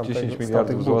się z tamtych 10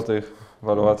 miliardów złotych,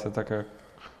 waluacja taka,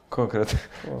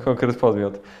 konkret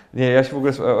podmiot. Nie, ja się w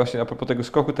ogóle właśnie a propos tego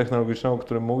skoku technologicznego, o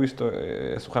którym mówisz, to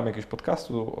ja słuchałem jakiegoś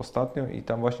podcastu ostatnio i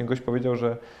tam właśnie gość powiedział,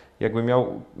 że jakby miał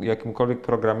jakimkolwiek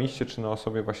programiście czy na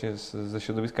osobie właśnie ze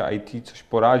środowiska IT coś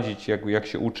poradzić, jak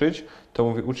się uczyć, to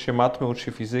mówi ucz się matmy, ucz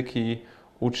się fizyki,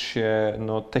 ucz się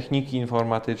techniki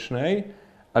informatycznej,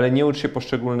 ale nie ucz się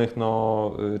poszczególnych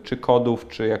czy kodów,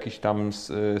 czy jakichś tam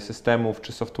systemów,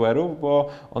 czy software'ów, bo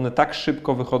one tak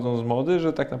szybko wychodzą z mody,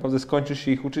 że tak naprawdę skończysz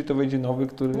się ich uczyć, to wyjdzie nowy,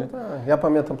 który... No tak. Ja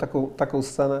pamiętam taką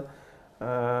scenę,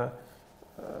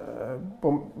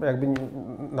 bo jakby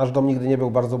nasz dom nigdy nie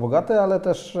był bardzo bogaty, ale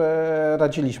też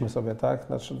radziliśmy sobie, tak?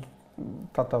 Znaczy,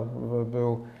 tata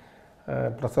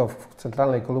pracował w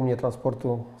centralnej kolumnie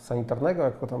transportu sanitarnego,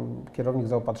 jako tam kierownik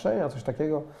zaopatrzenia, coś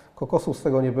takiego. Kokosów z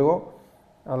tego nie było.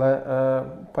 Ale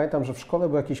pamiętam, że w szkole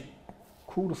był jakiś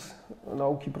kurs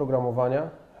nauki programowania.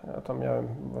 Ja tam miałem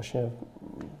właśnie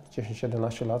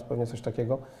 10-11 lat, pewnie coś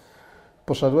takiego.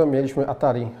 Poszedłem, mieliśmy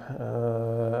Atari,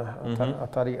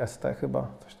 Atari ST chyba,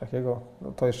 coś takiego.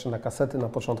 No to jeszcze na kasety na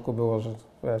początku było, że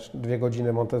wiesz, 2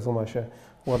 godziny Montezuma się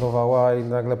ładowała i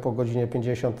nagle po godzinie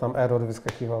 50 tam error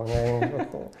wyskakiwał. Nie?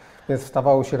 Więc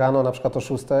wstawało się rano na przykład o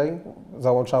 6,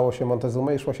 załączało się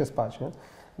Montezumę i szło się spać. Nie?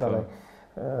 Dalej.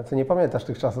 Ty nie pamiętasz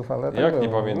tych czasów, ale tak jak było. nie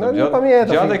pamiętam? No, nie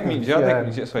pamiętasz.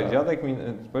 Dziadek mi,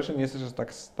 po pierwsze nie jesteś aż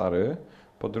tak stary,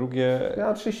 po drugie... Ja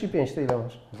mam 35, ty ile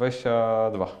masz?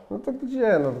 22. No to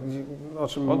gdzie? No, o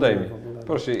czym Odejmij.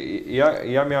 Proszę,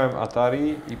 ja miałem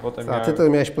Atari i potem A miałem... ty to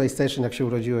miałeś PlayStation, jak się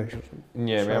urodziłeś?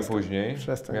 Nie, miałem później.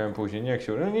 Przestań. Miałem później, nie jak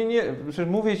się urodziłem. Nie, przecież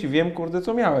mówię Ci, wiem kurde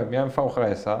co miałem. Miałem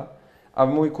VHS-a, a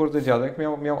mój kurde dziadek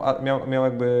miał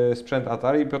jakby sprzęt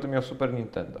Atari i potem miał Super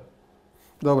Nintendo.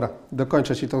 Dobra,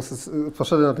 dokończę Ci tą...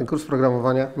 Poszedłem na ten kurs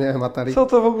programowania, miałem Atari. Co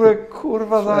to w ogóle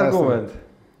kurwa za argument?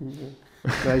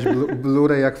 Miałeś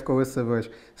Blu-ray jak w kołysce byłeś.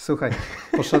 Słuchaj,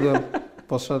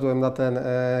 poszedłem na ten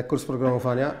kurs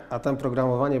programowania, a tam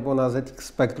programowanie było na ZX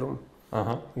Spectrum.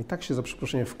 Aha. I tak się za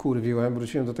przeproszeniem wkurwiłem,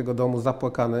 wróciłem do tego domu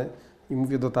zapłakany i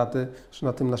mówię do taty, że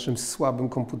na tym naszym słabym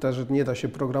komputerze nie da się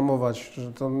programować,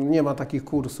 że to nie ma takich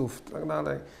kursów i tak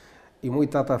dalej. I mój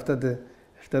tata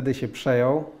wtedy się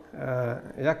przejął,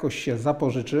 jakoś się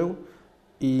zapożyczył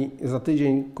i za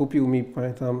tydzień kupił mi,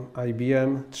 pamiętam,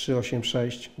 IBM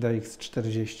 386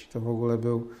 DX40. To w ogóle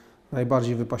był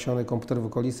najbardziej wypasiony komputer w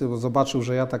okolicy, bo zobaczył,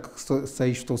 że ja tak chcę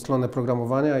iść w tą stronę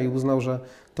programowania i uznał, że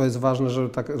to jest ważne,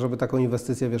 żeby taką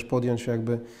inwestycję, wiesz, podjąć,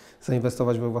 jakby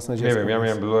zainwestować we własne dziecko. Nie wiem, ja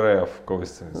miałem Blu-raya w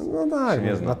kołysce. No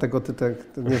tak, dlatego ty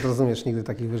nie zrozumiesz nigdy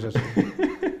takich rzeczy.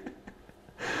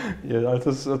 Nie, ale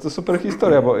to super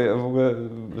historia, bo w ogóle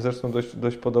zresztą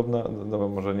dość podobna, no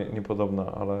może nie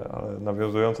podobna, ale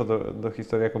nawiązująca do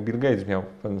historii, jaką Bill Gates miał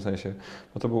w pewnym sensie.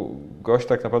 Bo to był gość,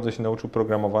 tak naprawdę się nauczył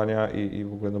programowania i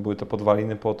w ogóle były to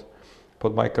podwaliny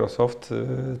pod Microsoft,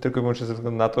 tylko i wyłącznie ze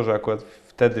względu na to, że akurat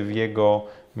wtedy w jego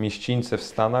mieścińce w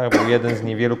Stanach był jeden z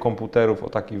niewielu komputerów o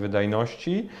takiej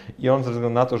wydajności i on ze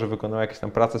względu na to, że wykonał jakieś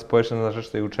tam prace społeczne na rzecz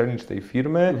tej uczelni czy tej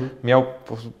firmy, miał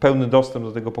pełny dostęp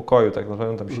do tego pokoju, tak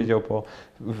naprawdę tam siedział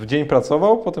w dzień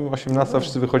pracował, potem o 18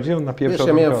 wszyscy wychodzili, on napieprzał.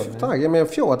 Ja miałem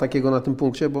fioła takiego na tym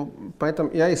punkcie, bo pamiętam,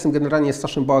 ja jestem generalnie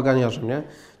strasznym bałaganiarzem, nie?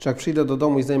 Czy jak przyjdę do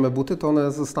domu i zdejmę buty, to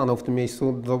one zostaną w tym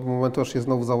miejscu do momentu, aż je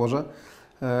znowu założę.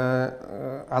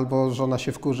 Albo żona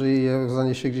się wkurzy i je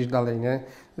zaniesie gdzieś dalej, nie?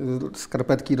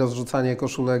 Skarpetki, rozrzucanie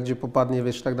koszulek, gdzie popadnie,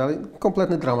 wiesz, i tak dalej.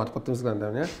 Kompletny dramat pod tym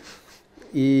względem, nie?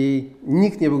 I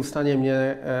nikt nie był w stanie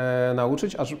mnie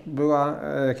nauczyć, aż była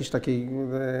jakiejś takiej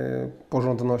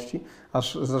porządności,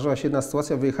 aż zdarzyła się jedna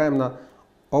sytuacja, wyjechałem na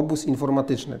obóz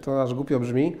informatyczny. To aż głupio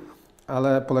brzmi,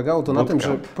 ale polegało to na tym, że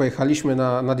Bootcamp. pojechaliśmy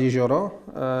nad jezioro,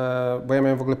 bo ja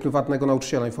miałem w ogóle prywatnego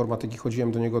nauczyciela informatyki,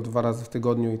 chodziłem do niego 2 razy w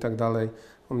tygodniu i tak dalej.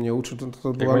 On mnie uczył. To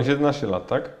Jak była, będzie 11 lat,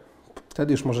 tak?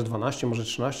 wtedy już może 12, może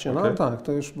 13, Okej. no tak,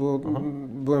 to już było,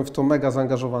 byłem w to mega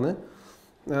zaangażowany.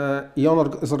 I on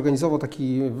zorganizował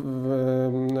taki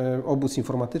obóz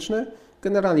informatyczny,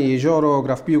 generalnie jezioro,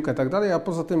 gra w piłkę i tak dalej, a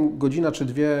poza tym godzina czy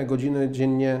 2 godziny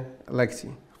dziennie lekcji,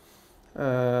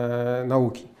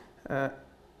 nauki.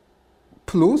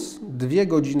 Plus 2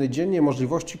 godziny dziennie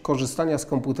możliwości korzystania z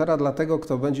komputera dla tego,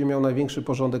 kto będzie miał największy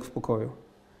porządek w pokoju.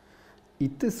 I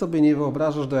ty sobie nie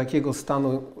wyobrażasz, do jakiego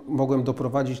stanu mogłem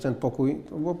doprowadzić ten pokój.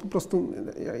 To było po prostu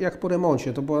jak po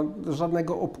remoncie. To była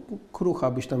żadnego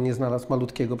krucha byś tam nie znalazł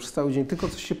malutkiego przez cały dzień. Tylko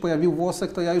coś się pojawił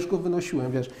włosek, to ja już go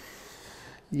wynosiłem, wiesz.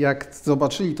 Jak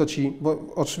zobaczyli to ci, bo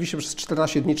oczywiście przez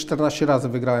 14 dni 14 razy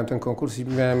wygrałem ten konkurs i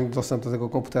miałem dostęp do tego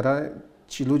komputera.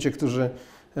 Ci ludzie, którzy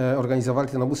organizowali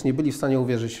ten obóz, nie byli w stanie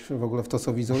uwierzyć w ogóle w to,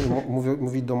 co widzą. I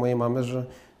mówili do mojej mamy, że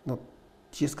no,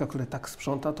 dziecka, które tak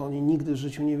sprząta, to oni nigdy w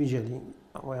życiu nie widzieli.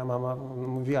 A moja mama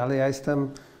mówi, ale ja jestem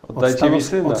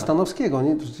od Stanowskiego,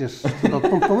 nie? Przecież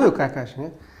to pomyłka jakaś, nie?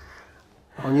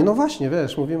 Oni, no właśnie,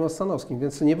 wiesz, mówimy o Stanowskim,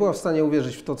 więc nie była w stanie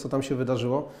uwierzyć w to, co tam się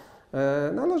wydarzyło.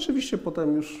 No ale oczywiście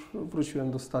potem już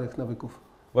wróciłem do starych nawyków.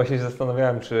 Właśnie się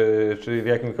zastanawiałem, czy w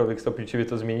jakimkolwiek stopniu Ciebie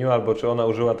to zmieniło, albo czy ona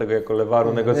użyła tego jako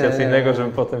lewaru negocjacyjnego, żeby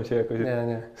potem Cię jakoś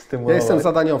stymulować. Ja jestem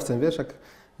zadaniowcem, wiesz, jak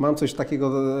mam coś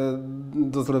takiego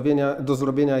do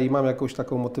zrobienia i mam jakąś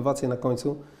taką motywację na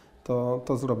końcu,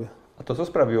 to zrobię. A to co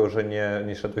sprawiło, że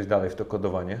nie szedłeś dalej w to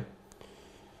kodowanie?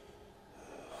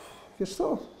 Wiesz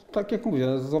co, tak jak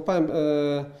mówię, złapałem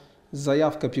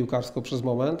zajawkę piłkarską przez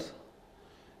moment.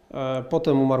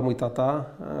 Potem umarł mój tata,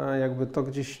 jakby to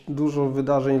gdzieś dużo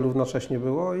wydarzeń równocześnie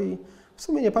było i w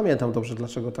sumie nie pamiętam dobrze,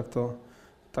 dlaczego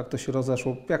tak to się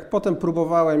rozeszło. Jak potem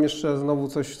próbowałem jeszcze znowu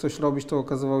coś robić, to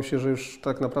okazywało się, że już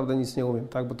tak naprawdę nic nie umiem,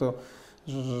 tak? Bo to,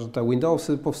 że te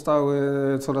Windowsy powstały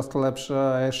coraz to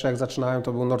lepsze, a jeszcze jak zaczynałem,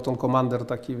 to był Norton Commander,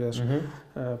 taki wiesz,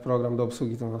 program do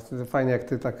obsługi. To fajnie, jak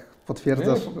ty tak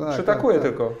potwierdzasz. Tak, przytakuję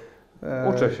tylko,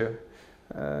 uczę się.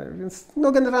 Więc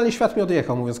no generalnie świat mi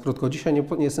odjechał, mówiąc krótko. Dzisiaj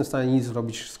nie jestem w stanie nic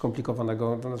zrobić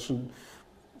skomplikowanego. To znaczy,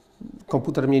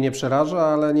 komputer mnie nie przeraża,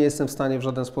 ale nie jestem w stanie w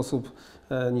żaden sposób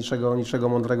niczego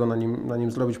mądrego na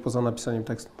nim zrobić poza napisaniem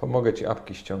tekstu. Pomogę Ci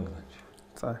apki ściągnąć.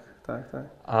 Tak.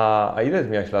 A ile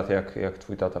miałeś lat, jak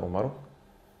Twój tata umarł?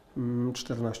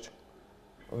 14.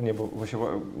 Nie, bo się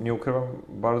nie ukrywam,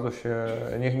 bardzo się,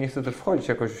 nie chcę też wchodzić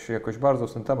jakoś bardzo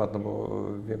w ten temat, no bo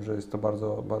wiem, że jest to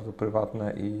bardzo, bardzo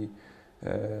prywatne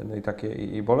no i takie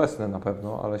i bolesne na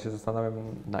pewno, ale się zastanawiam,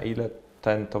 na ile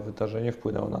to wydarzenie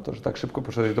wpłynęło na to, że tak szybko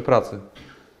poszedłeś do pracy.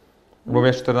 Bo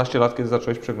miałeś 14 lat, kiedy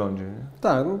zacząłeś w przeglądzie, nie?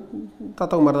 Tak, no,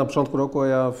 tata umarł na początku roku, a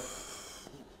ja w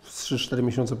 3-4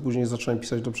 miesiące później zacząłem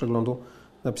pisać do przeglądu.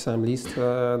 Napisałem list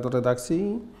do redakcji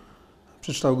i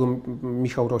przeczytał go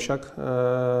Michał Rosiak,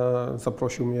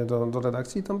 zaprosił mnie do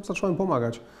redakcji i tam zacząłem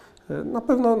pomagać.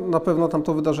 Na pewno tam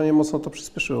to wydarzenie mocno to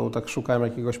przyspieszyło. Tak szukałem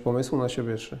jakiegoś pomysłu na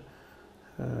siebie,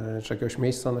 czy jakiegoś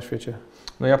miejsca na świecie.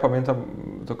 No ja pamiętam,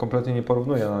 to kompletnie nie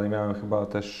porównuję, ale miałem chyba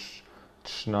też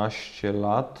 13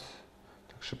 lat,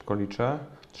 tak szybko liczę,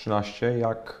 13,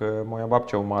 jak moja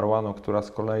babcia umarła, no, która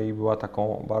z kolei była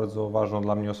taką bardzo ważną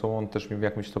dla mnie osobą, też mnie w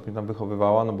jakimś stopniu tam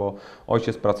wychowywała, no bo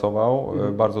ojciec pracował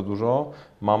bardzo dużo,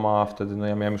 mama wtedy, no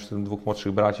ja miałem już wtedy 2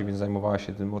 młodszych braci, więc zajmowała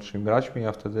się tymi młodszymi braćmi,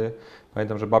 a wtedy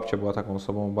pamiętam, że babcia była taką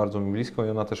osobą bardzo mi bliską i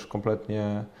ona też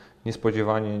kompletnie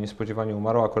niespodziewanie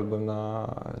umarła, akurat byłem na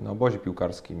obozie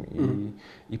piłkarskim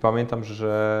i pamiętam,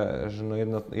 że no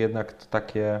jednak to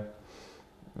takie,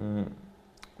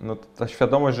 no ta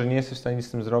świadomość, że nie jesteś w stanie nic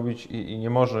z tym zrobić i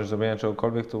niemożność zrobienia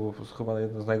czegokolwiek, to było chyba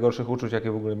jedno z najgorszych uczuć,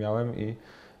 jakie w ogóle miałem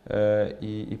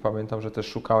i pamiętam, że też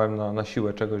szukałem na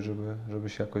siłę czegoś, żeby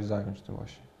się jakoś zająć tym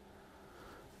właśnie.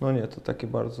 No nie, to takie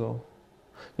bardzo...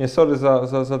 Nie, sorry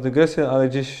za dygresję, ale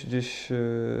gdzieś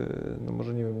no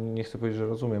może nie wiem, nie chcę powiedzieć, że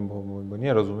rozumiem, bo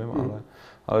nie rozumiem,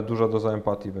 ale duża doza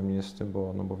empatii we mnie jest w tym,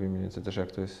 bo wiem mniej więcej też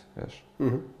jak to jest, wiesz,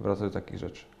 wraca do takich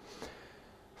rzeczy.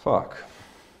 Fuck.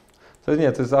 To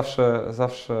jest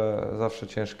zawsze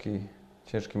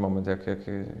ciężki moment, jak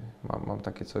mam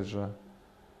takie coś, że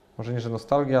może nie, że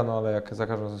nostalgia, no ale jak za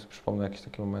każdym razem sobie przypomnę jakieś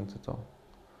takie momenty,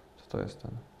 to jest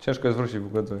ten. Ciężko jest wrócić w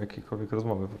ogóle do jakiejkolwiek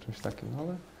rozmowy po czymś takim, no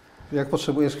ale... Jak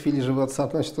potrzebujesz chwili, żeby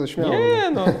odsapnąć, to śmiało.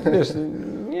 Nie, no wiesz,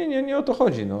 nie o to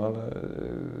chodzi, no ale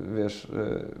wiesz,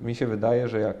 mi się wydaje,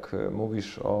 że jak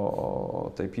mówisz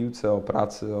o tej piłce, o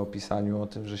pracy, o pisaniu, o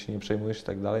tym, że się nie przejmujesz i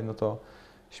tak dalej, no to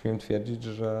śmiem twierdzić,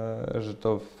 że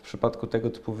to w przypadku tego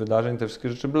typu wydarzeń te wszystkie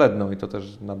rzeczy bledną i to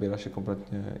też nabiera się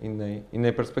kompletnie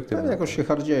innej perspektywy. Ale jakoś się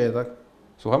hardzieje, tak?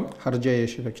 Słucham? Hardzieje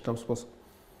się w jakiś tam sposób.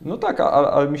 No tak,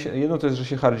 ale jedno to jest, że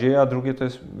się hardzieje, a drugie to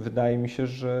jest, wydaje mi się,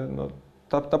 że no,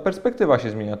 ta perspektywa się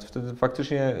zmienia. Wtedy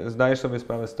faktycznie zdajesz sobie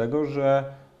sprawę z tego, że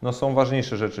no, są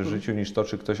ważniejsze rzeczy w życiu niż to,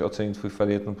 czy ktoś oceni Twój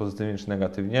felieton pozytywnie czy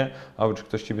negatywnie, albo czy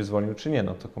ktoś Ciebie zwolnił, czy nie.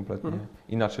 No to kompletnie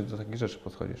inaczej do takich rzeczy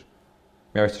podchodzisz.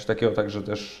 Miałeś coś takiego, tak, że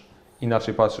też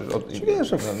inaczej patrzysz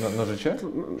na życie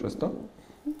przez to?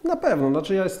 Na pewno.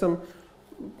 Znaczy ja jestem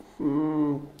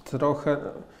trochę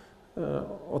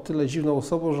o tyle dziwną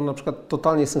osobą, że na przykład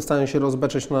totalnie jestem w stanie się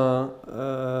rozbeczeć na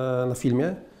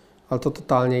filmie, ale to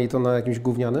totalnie i to na jakimś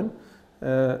gównianym.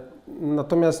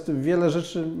 Natomiast wiele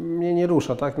rzeczy mnie nie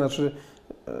rusza, tak? Znaczy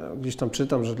gdzieś tam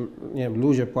czytam, że nie wiem,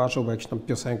 ludzie płaczą, bo jakiś tam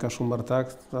piosenkarz umarł,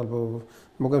 tak? Albo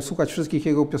mogłem słuchać wszystkich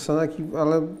jego piosenek,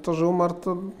 ale to, że umarł,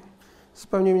 to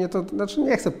zupełnie mnie to, znaczy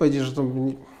nie chcę powiedzieć, że to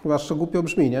chyba to głupio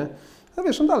brzmi, nie? No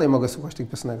wiesz, dalej mogę słuchać tych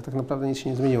piosenek, tak naprawdę nic się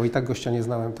nie zmieniło i tak gościa nie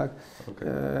znałem, tak?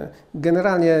 Okay.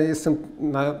 Generalnie jestem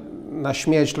na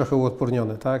śmierć trochę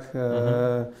uodporniony, tak?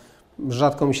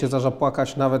 Rzadko mi się zdarza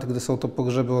płakać, nawet gdy są to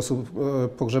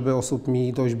pogrzeby osób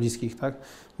mi dość bliskich, tak?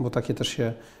 Bo takie też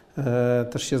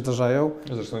się zdarzają.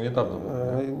 Zresztą niedawno.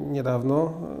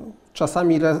 Niedawno.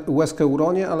 Czasami łezkę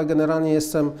uronię, ale generalnie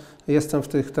jestem w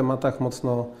tych tematach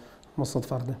mocno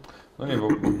twardy. No nie, bo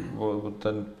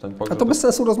ten pogrzeb... A to bez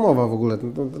sensu rozmowa w ogóle,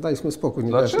 dajmy spokój. Nie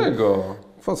Dlaczego?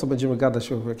 Po co będziemy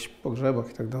gadać o jakichś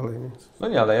pogrzebach i tak dalej. No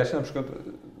nie, ale ja się na przykład...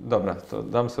 Dobra, to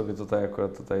dam sobie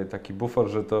akurat taki bufor,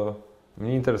 że to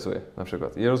mnie interesuje na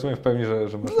przykład. I rozumiem w pełni,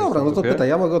 że masz... No dobra, no to pytaj,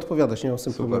 ja mogę odpowiadać, nie mam z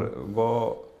tym problemu.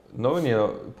 Bo...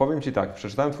 powiem Ci tak,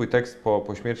 przeczytałem Twój tekst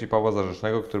po śmierci Pawła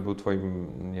Zarzecznego, który był Twoim,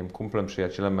 nie wiem, kumplem,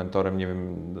 przyjacielem, mentorem, nie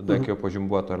wiem do jakiego poziomu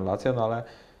była to relacja, no ale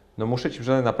no muszę Ci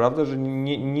przyznać naprawdę, że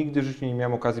nigdy w życiu nie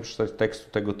miałem okazji przeczytać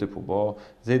tekstu tego typu, bo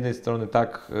z jednej strony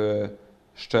tak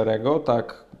szczerego,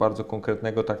 tak bardzo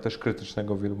konkretnego, tak też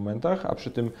krytycznego w wielu momentach, a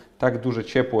przy tym tak duże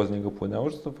ciepło z niego płynęło,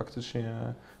 że to faktycznie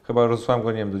chyba rozesłałem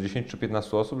go, nie wiem, do 10 czy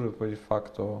 15 osób, żeby powiedzieć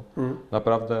fakt, to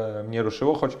naprawdę mnie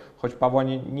ruszyło, choć Pawła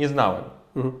nie znałem.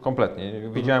 Kompletnie.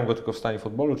 Widziałem go tylko w stanie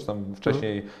futbolu, czy tam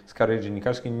wcześniej z kariery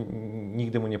dziennikarskiej.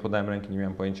 Nigdy mu nie podałem ręki, nie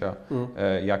miałem pojęcia,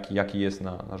 jaki jest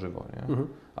na żywo. Nie?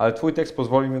 Ale Twój tekst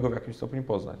pozwolił mi go w jakimś stopniu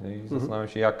poznać. Nie? I zastanawiam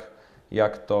się,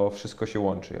 jak to wszystko się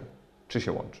łączy. Czy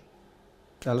się łączy.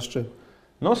 Ale z czym?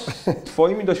 No z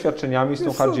Twoimi doświadczeniami, z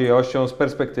tą hardziejością, z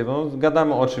perspektywą.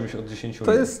 Gadamy o czymś od 10 minut.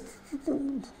 To jest...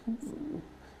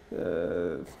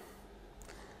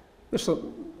 Wiesz co,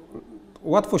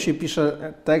 łatwo się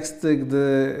pisze teksty,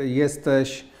 gdy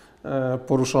jesteś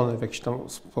poruszony w jakiś tam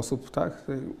sposób, tak?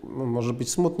 Może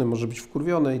być smutny, może być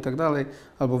wkurwiony i tak dalej,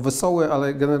 albo wesoły,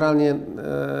 ale generalnie,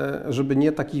 żeby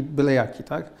nie taki byle jaki,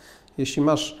 tak? Jeśli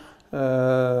masz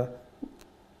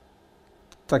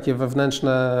takie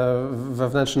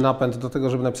wewnętrzny napęd do tego,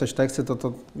 żeby napisać teksty,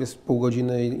 to jest pół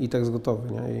godziny i tekst gotowy,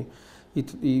 nie?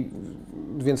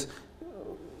 Więc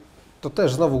to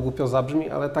też znowu głupio zabrzmi,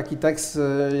 ale taki tekst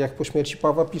jak po śmierci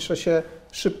Pawła pisze się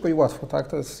szybko i łatwo, tak?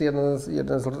 To jest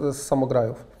jeden z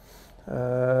samograjów.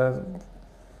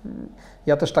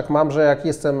 Ja też tak mam, że jak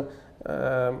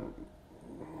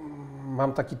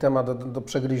mam taki temat do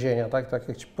przegryzienia, tak? Tak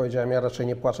jak Ci powiedziałem, ja raczej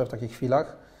nie płaczę w takich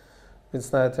chwilach,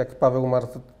 więc nawet jak Paweł umarł,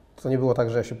 to nie było tak,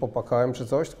 że ja się popłakałem czy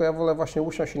coś, tylko ja wolę właśnie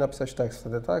usiąść i napisać tekst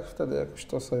wtedy, tak? Wtedy jakoś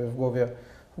to sobie w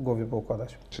głowie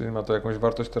poukładać. Czyli ma to jakąś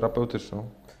wartość terapeutyczną?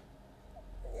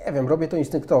 Nie wiem, robię to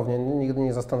instynktownie. Nigdy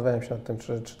nie zastanawiałem się nad tym,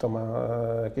 czy to ma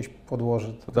jakieś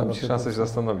podłoże. To dam Ci szansę się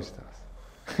zastanowić teraz.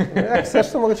 Jak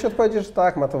chcesz, to mogę Ci odpowiedzieć, że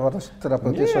tak, ma to wartość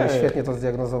terapeutyczną i świetnie to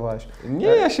zdiagnozowałeś. Nie,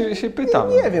 ja się pytam.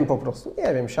 Nie wiem po prostu,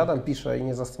 nie wiem, siadam, piszę i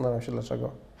nie zastanawiam się dlaczego.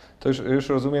 To już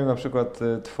rozumiem na przykład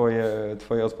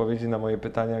Twoje odpowiedzi na moje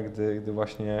pytania, gdy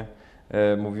właśnie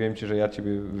mówiłem Ci, że ja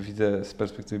Ciebie widzę z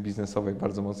perspektywy biznesowej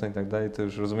bardzo mocno i tak dalej, to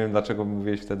już rozumiem, dlaczego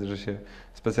mówiłeś wtedy, że się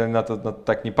specjalnie na to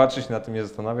tak nie patrzysz, na tym nie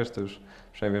zastanawiasz, to już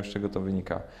przynajmniej wiem, z czego to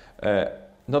wynika.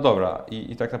 No dobra,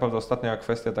 i tak naprawdę ostatnia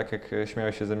kwestia, tak jak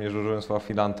śmiałeś się ze mnie, że użyłem słowa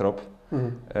filantrop.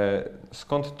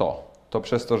 Skąd to? To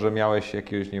przez to, że miałeś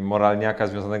jakiegoś, nie wiem, moralniaka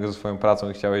związanego ze swoją pracą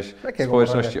i chciałeś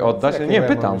społeczności oddać? Nie,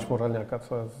 pytam. Moralniaka,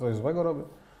 coś złego robię?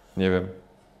 Nie wiem.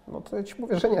 No to ja Ci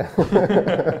mówię, że nie.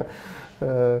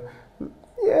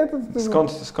 Nie,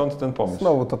 Skąd ten pomysł?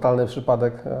 Znowu totalny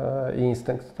przypadek i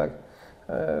instynkt, tak?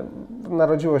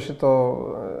 Narodziło się to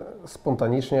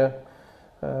spontanicznie.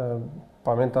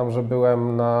 Pamiętam, że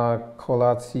byłem na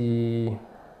kolacji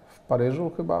w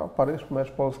Paryżu chyba,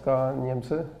 mecz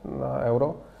Polska-Niemcy na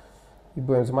Euro i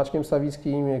byłem z Maćkiem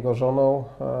Sawickim, jego żoną,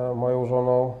 moją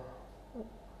żoną,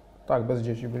 tak, bez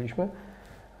dzieci byliśmy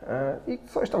I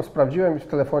coś tam sprawdziłem i w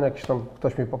telefonie jakiś tam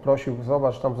ktoś mi poprosił,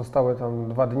 zobacz, tam zostały tam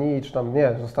 2 dni, czy tam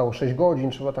nie, zostało 6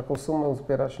 godzin, trzeba taką sumę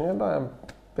uzbierać, nie, dałem,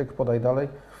 pyk, podaj dalej.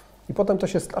 I potem to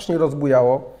się strasznie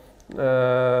rozbujało.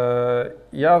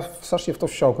 Ja strasznie w to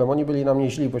wsiąkłem, oni byli na mnie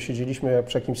źli, bo siedzieliśmy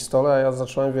przy jakimś stole, a ja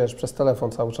zacząłem, wiesz, przez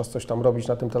telefon cały czas coś tam robić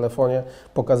na tym telefonie,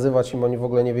 pokazywać im, oni w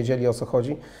ogóle nie wiedzieli, o co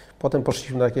chodzi. Potem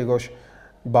poszliśmy do jakiegoś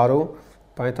baru,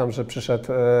 pamiętam, że przyszedł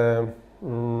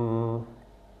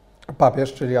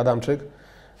papież, czyli Adamczyk.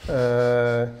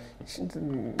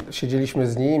 Siedzieliśmy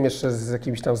z nim, jeszcze z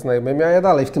jakimiś tam znajomymi, a ja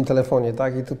dalej w tym telefonie,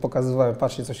 tak? I tu pokazywałem,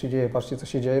 patrzcie co się dzieje, patrzcie co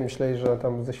się dzieje. Myśleli, że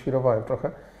tam ześwirowałem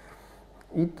trochę.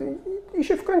 I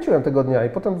się wkręciłem tego dnia. I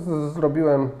potem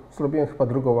zrobiłem chyba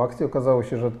drugą akcję. Okazało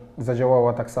się, że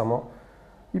zadziałała tak samo.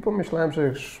 I pomyślałem, że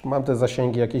już mam te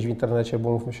zasięgi jakieś w internecie, bo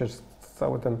mówmy się, że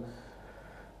cały ten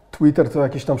Twitter to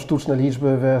jakieś tam sztuczne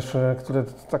liczby, wiesz, które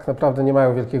tak naprawdę nie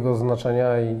mają wielkiego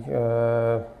znaczenia i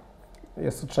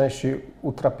jest to częściej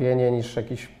utrapienie niż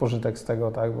jakiś pożytek z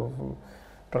tego, tak, bo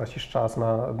tracisz czas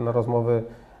na rozmowy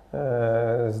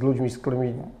z ludźmi, z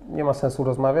którymi nie ma sensu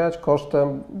rozmawiać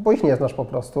kosztem, bo ich nie znasz po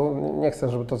prostu. Nie chcę,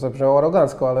 żeby to zabrzmiało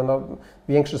arogancko, ale no,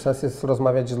 większy sens jest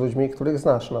rozmawiać z ludźmi, których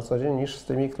znasz na co dzień, niż z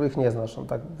tymi, których nie znasz, no,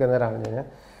 tak generalnie, nie?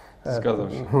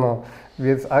 Zgadzam się. No,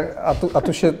 więc,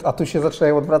 a tu się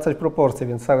zaczynają odwracać proporcje,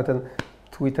 więc cały ten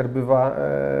Twitter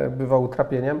bywa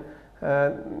utrapieniem.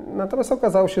 Natomiast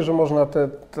okazało się, że można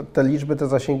te liczby, te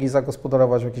zasięgi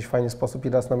zagospodarować w jakiś fajny sposób i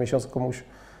raz na miesiąc komuś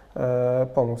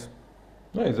pomóc.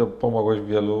 No i to pomogłeś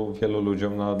wielu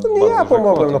ludziom na To nie ja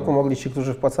pomogłem, no pomogli ci,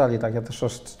 którzy wpłacali, tak, ja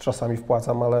też czasami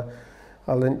wpłacam,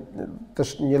 ale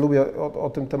też nie lubię o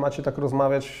tym temacie tak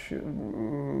rozmawiać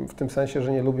w tym sensie,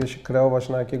 że nie lubię się kreować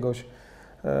na jakiegoś,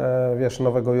 wiesz,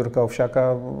 nowego Jurka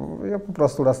Owsiaka. Ja po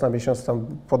prostu raz na miesiąc tam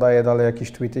podaję dalej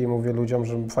jakieś tweety i mówię ludziom,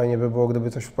 że fajnie by było,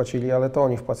 gdyby coś wpłacili, ale to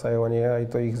oni wpłacają, a nie ja i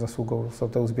to ich zasługą są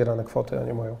te uzbierane kwoty, a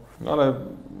nie moją. No ale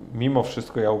mimo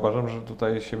wszystko ja uważam, że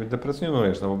tutaj siebie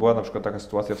deprecjonujesz, no bo była na przykład taka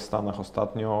sytuacja w Stanach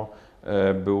ostatnio,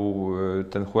 był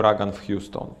ten huragan w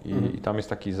Houston i tam jest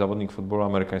taki zawodnik futbolu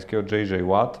amerykańskiego, J.J.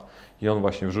 Watt i on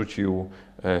właśnie wrzucił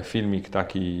filmik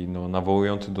taki no,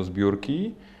 nawołujący do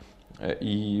zbiórki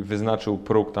i wyznaczył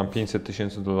próg tam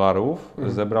 $500,000,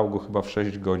 zebrał go chyba w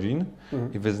 6 godzin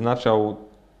i wyznaczał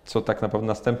co tak naprawdę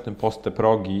następny post te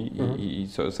progi i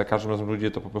co, za każdym razem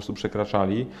ludzie to po prostu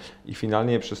przekraczali i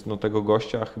finalnie przez no, tego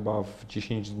gościa chyba w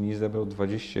 10 dni zebrał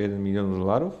 $21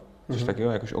 milionów, coś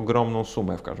takiego, jakąś ogromną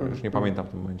sumę w każdym razie, już nie pamiętam w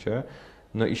tym momencie.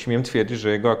 No i śmiem twierdzić, że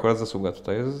jego akurat zasługa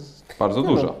tutaj jest bardzo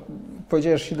duża. No,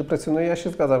 powiedziałeś, że się deprecjonuje, ja się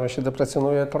zgadzam, ja się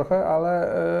deprecjonuję trochę, ale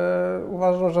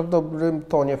uważam, że w dobrym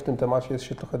tonie w tym temacie jest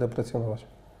się trochę deprecjonować.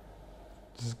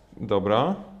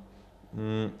 Dobra.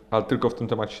 Ale tylko w tym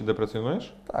temacie się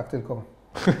deprecjonujesz? Tak, tylko.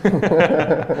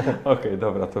 Okej,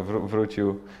 dobra, to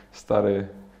wrócił stary,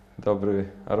 dobry,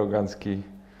 arogancki,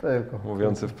 tylko.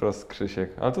 mówiący wprost Krzysiek.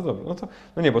 Ale to dobra,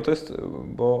 no nie, bo to jest,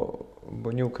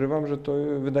 bo nie ukrywam, że to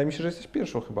wydaje mi się, że jesteś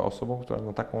pierwszą chyba osobą, która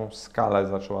na taką skalę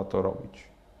zaczęła to robić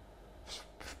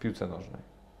w piłce nożnej.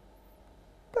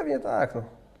 Pewnie tak, no.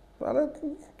 Ale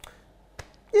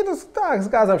nie, no tak,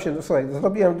 zgadzam się. Słuchaj,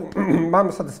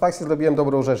 mam satysfakcję, zrobiłem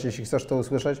dobrą rzecz, jeśli chcesz to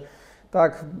usłyszeć.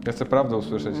 Tak. Ja chcę prawdę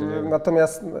usłyszeć. Nie?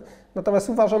 Natomiast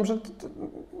uważam, że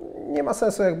nie ma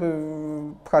sensu jakby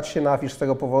pchać się na afisz z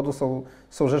tego powodu.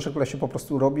 Są rzeczy, które się po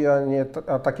prostu robi,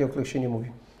 a takie, o których się nie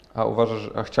mówi.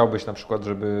 A chciałbyś na przykład,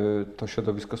 żeby to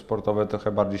środowisko sportowe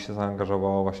trochę bardziej się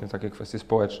zaangażowało właśnie w takie kwestie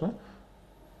społeczne?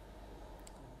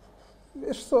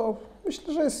 Wiesz co,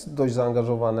 myślę, że jest dość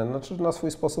zaangażowane. Znaczy na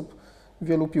swój sposób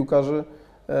wielu piłkarzy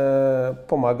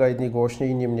pomaga, jedni głośniej,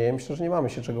 inni mniej. Myślę, że nie mamy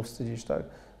się czego wstydzić, tak?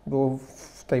 Było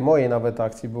w tej mojej nawet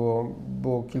akcji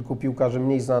było kilku piłkarzy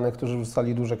mniej znanych, którzy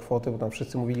wrzucali duże kwoty, bo tam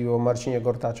wszyscy mówili o Marcinie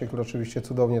Gortacie, który oczywiście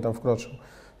cudownie tam wkroczył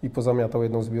i pozamiatał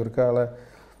jedną zbiórkę,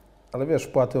 ale wiesz,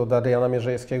 wpłaty od Adriana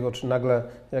Mierzejewskiego, czy nagle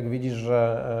jak widzisz,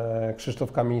 że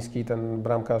Krzysztof Kamiński, ten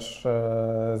bramkarz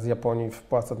z Japonii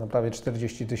wpłaca na prawie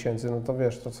 40,000, no to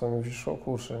wiesz, to co mówisz, o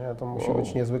kurczę, nie? To musi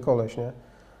być niezły koleś, nie?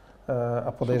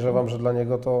 A podejrzewam, że dla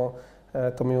niego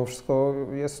to mimo wszystko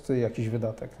jest jakiś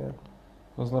wydatek, nie?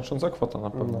 No, znacząca kwota na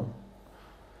pewno.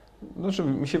 No. Znaczy,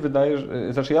 mi się wydaje,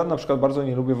 że ja na przykład bardzo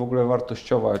nie lubię w ogóle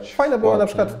wartościować. Fajna była na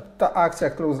przykład ta akcja,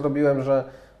 którą zrobiłem, że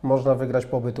można wygrać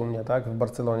pobyt u mnie, tak, w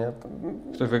Barcelonie.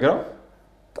 Ktoś wygrał?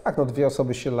 Tak, no 2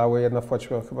 osoby się lały, jedna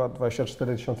wpłaciła chyba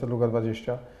 24 000, druga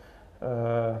 20.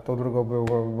 Tą drugą był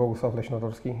Bogusław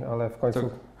Leśnotorski, ale w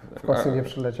końcu nie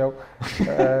przyleciał.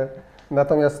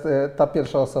 Natomiast ta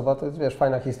pierwsza osoba, to jest, wiesz,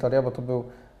 fajna historia, bo to był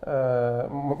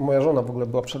Moja żona w ogóle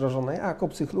była przerażona. Jak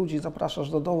obcych ludzi zapraszasz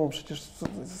do domu? Przecież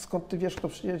skąd ty wiesz, kto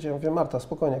przyjedzie? Ja mówię, Marta,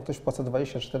 spokojnie, jak ktoś wpłaca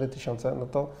 24 000, no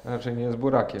to Raczej nie jest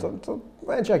burakiem. to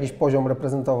będzie jakiś poziom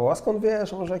reprezentował. A skąd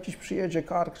wiesz, może jakiś przyjedzie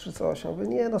kark czy coś? Ja mówię,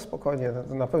 nie, no spokojnie,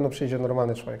 na pewno przyjedzie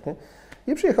normalny człowiek, nie?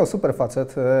 I przyjechał super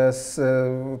facet,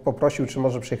 poprosił, czy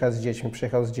może przyjechać z dziećmi.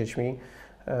 Przyjechał z dziećmi,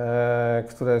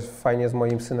 które fajnie z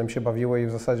moim synem się bawiły i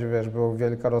w zasadzie, wiesz, była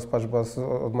wielka rozpacz była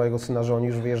od mojego syna, że oni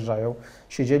już wyjeżdżają.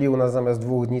 Siedzieli u nas zamiast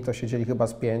 2 dni, to siedzieli chyba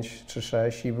z 5 czy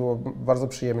 6 i było bardzo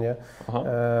przyjemnie. Aha.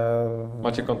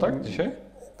 Macie kontakt dzisiaj?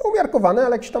 Umiarkowany,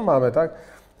 ale jakiś tam mamy, tak?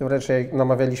 Wręcz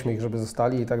namawialiśmy ich, żeby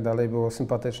zostali i tak dalej, było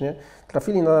sympatycznie.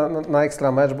 Trafili na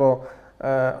ekstra mecz, bo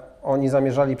oni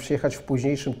zamierzali przyjechać w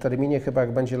późniejszym terminie, chyba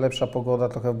jak będzie lepsza pogoda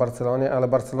trochę w Barcelonie, ale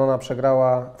Barcelona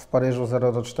przegrała w Paryżu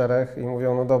 0-4 i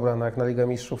mówią, no dobra, no jak na Ligę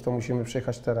Mistrzów to musimy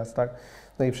przyjechać teraz, tak?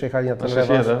 No i przyjechali na ten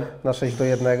rewanż na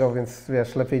 6-1, więc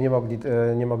wiesz, lepiej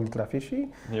nie mogli trafić.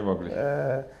 Nie mogli.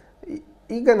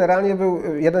 I generalnie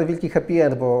był jeden wielki happy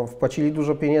end, bo wpłacili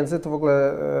dużo pieniędzy, to w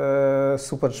ogóle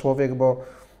super człowiek, bo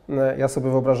ja sobie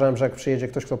wyobrażałem, że jak przyjedzie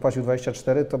ktoś, kto płacił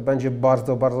 24, to będzie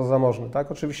bardzo, bardzo zamożny,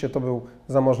 tak? Oczywiście to był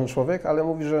zamożny człowiek, ale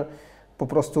mówi, że po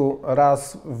prostu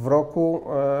raz w roku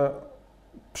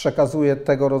przekazuje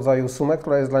tego rodzaju sumę,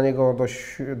 która jest dla niego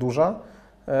dość duża,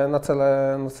 na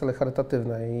cele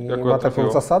charytatywne. I ma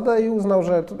taką zasadę i uznał,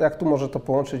 że jak tu może to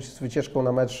połączyć z wycieczką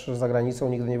na mecz za granicą,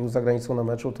 nigdy nie był za granicą na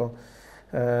meczu,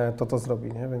 to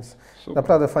zrobi, nie? Więc super.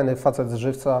 Naprawdę fajny facet z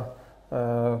żywca.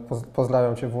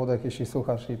 Pozdrawiam Cię, Włodek, jeśli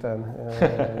słuchasz i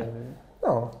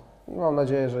no, i mam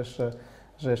nadzieję,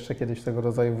 że jeszcze kiedyś tego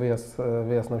rodzaju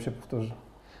wyjazd nam się powtórzy.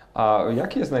 A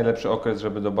jaki jest najlepszy okres,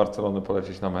 żeby do Barcelony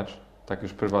polecieć na mecz? Tak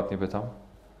już prywatnie pytam.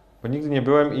 Bo nigdy nie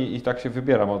byłem i tak się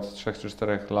wybieram od 3 czy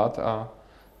 4 lat,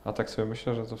 a tak sobie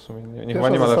myślę, że to w sumie chyba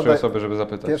nie ma lepszej osoby, żeby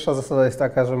zapytać. Pierwsza zasada jest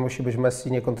taka, że musi być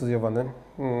Messi niekontuzjowany,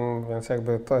 więc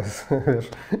jakby to jest wiesz,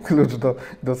 klucz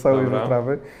do całej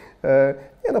wyprawy.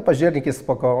 Nie no, październik jest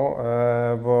spoko,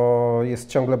 bo jest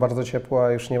ciągle bardzo ciepło,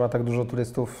 a już nie ma tak dużo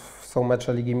turystów. Są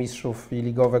mecze Ligi Mistrzów i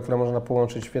ligowe, które można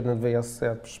połączyć w jeden wyjazd.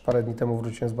 Ja parę dni temu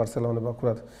wróciłem z Barcelony, bo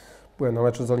akurat byłem na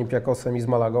meczu z Olympiakosem i z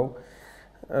Malagą.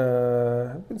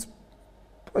 Więc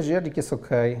październik jest ok.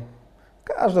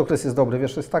 Każdy okres jest dobry,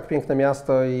 wiesz, to jest tak piękne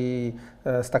miasto i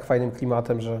z tak fajnym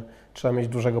klimatem, że trzeba mieć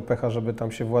dużego pecha, żeby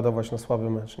tam się władować na słaby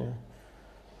mecz, nie?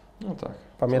 No tak.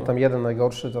 Pamiętam jeden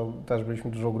najgorszy, to też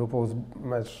byliśmy dużą grupą,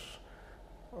 mecz,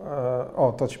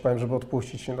 to Ci powiem, żeby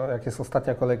odpuścić, no, jak jest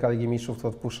ostatnia kolejka Ligi Mistrzów, to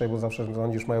odpuszczaj, bo zawsze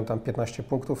oni już mają tam 15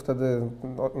 punktów, wtedy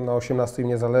na 18 im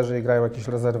nie zależy i grają jakieś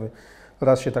rezerwy.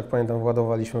 Raz się, tak pamiętam,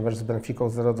 władowaliśmy mecz z Benficą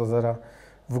 0-0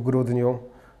 w grudniu,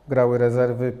 grały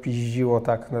rezerwy, piździło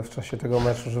tak w czasie tego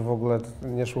meczu, że w ogóle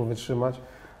nie szło wytrzymać.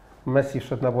 Messi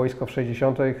wszedł na boisko w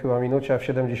 60 chyba minucie, a w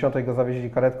 70 go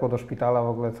zawieźli karetką do szpitala, w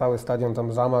ogóle cały stadion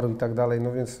tam zamarł i tak dalej,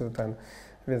 no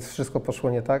więc wszystko poszło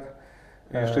nie tak.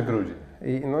 I jeszcze grudzień.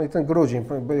 I ten grudzień,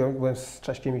 byłem z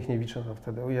Cześkiem Michniewiczem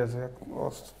wtedy, o Jezu,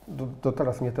 do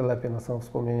teraz mnie to lepie na samo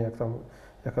wspomnienie,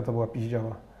 jaka to była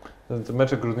piździowa. Te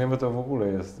mecze grudniowe to w ogóle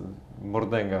jest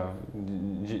mordęga,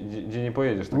 gdzie nie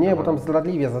pojedziesz. Tak nie, bo tam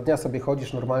zdradliwie, za dnia sobie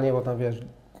chodzisz normalnie, bo tam wiesz,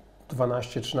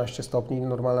 12-13 stopni,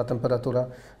 normalna temperatura,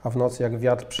 a w nocy jak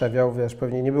wiatr przewiał, wiesz,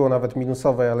 pewnie nie było nawet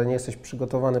minusowej, ale nie jesteś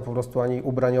przygotowany po prostu ani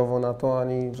ubraniowo na to,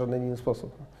 ani w żaden inny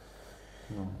sposób.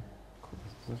 No,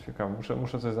 to ciekawe,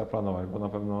 muszę coś zaplanować, bo na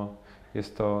pewno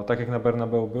jest to, tak jak na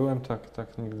Bernabeu byłem,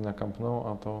 tak nigdy na Camp Nou,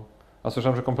 a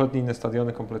słyszałem, że kompletnie inne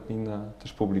stadiony, kompletnie inna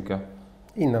też publika.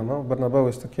 Inne, no, Bernabeu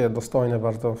jest takie dostojne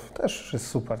bardzo, też jest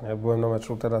super, nie? Byłem na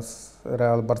meczu teraz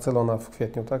Real Barcelona w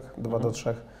kwietniu, tak?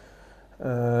 2-3.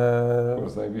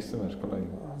 Zajebisty mecz kolejny.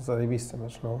 Zajebisty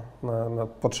mecz, no.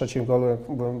 Po trzecim golu, jak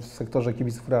byłem w sektorze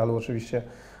kibiców Realu oczywiście,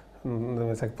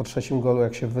 więc jak po trzecim golu,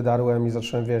 jak się wydarłem i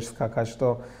zacząłem, wiesz, skakać,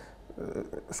 to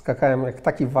skakałem jak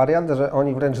taki wariant, że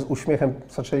oni wręcz z uśmiechem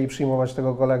zaczęli przyjmować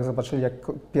tego gola, jak zobaczyli, jak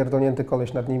pierdolnięty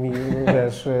koleś nad nimi,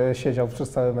 wiesz, siedział przez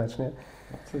cały mecz, nie?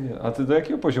 A ty do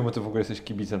jakiego poziomu ty w ogóle jesteś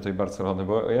kibicem tej Barcelony?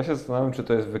 Bo ja się zastanawiam, czy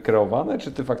to jest wykreowane,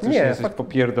 czy ty faktycznie jesteś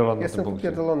popierdolony na tym punkcie?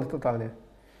 Jestem popierdolony totalnie.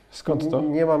 Skąd to?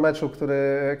 Nie ma meczu,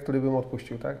 który bym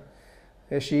odpuścił, tak?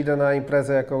 Jeśli idę na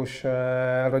imprezę jakąś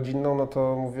rodzinną, no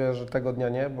to mówię, że tego dnia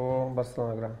nie, bo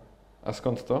Barcelona gra. A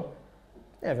skąd to?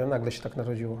 Nie wiem, nagle się tak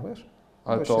narodziło, wiesz?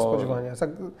 Ale dość to... niespodziewanie.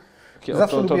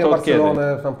 Zawsze lubiłem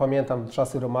Barcelonę, tam pamiętam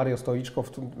czasy Romario,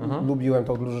 Stoiczkow, lubiłem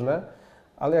tą drużynę,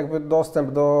 ale jakby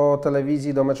dostęp do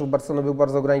telewizji, do meczów Barcelony był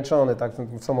bardzo ograniczony, tak?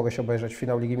 Co mogę się obejrzeć?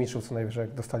 Finał Ligi Mistrzów co najwyżej,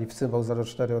 jak dostali w cymbał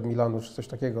 0-4 od Milanu, czy coś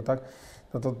takiego, tak?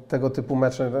 No to tego typu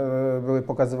mecze były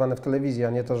pokazywane w telewizji, a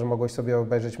nie to, że mogłeś sobie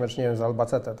obejrzeć mecz, nie wiem, z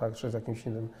Albacete, tak? Czy z jakimś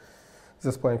innym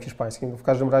zespołem hiszpańskim. W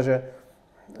każdym razie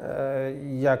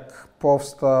Jak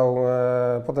powstał,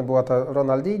 potem była ta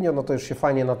Ronaldinho, no to już się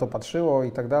fajnie na to patrzyło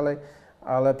i tak dalej,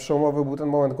 ale przełomowy był ten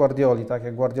moment Guardioli, tak?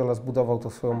 Jak Guardiola zbudował tą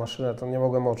swoją maszynę, to nie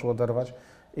mogłem oczu oderwać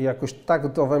i jakoś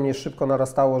tak to we mnie szybko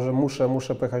narastało, że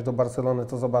muszę pojechać do Barcelony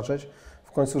to zobaczyć.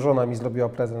 W końcu żona mi zrobiła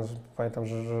prezent, pamiętam,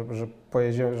 że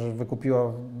pojedziemy, że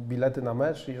wykupiła bilety na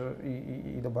mecz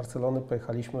i do Barcelony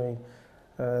pojechaliśmy i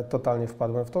totalnie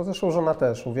wpadłem w to. Zresztą żona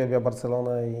też uwielbia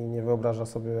Barcelonę i nie wyobraża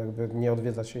sobie jakby nie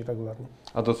odwiedzać jej regularnie.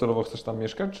 A docelowo chcesz tam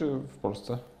mieszkać, czy w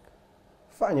Polsce?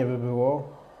 Fajnie by było,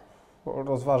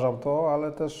 rozważam to,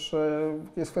 ale też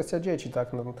jest kwestia dzieci,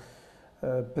 tak? No,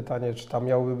 pytanie, czy tam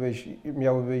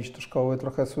miałyby iść do szkoły.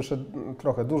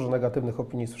 Dużo negatywnych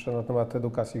opinii słyszę na temat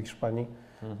edukacji w Hiszpanii.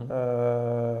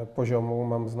 Poziomu,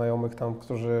 mam znajomych tam,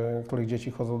 których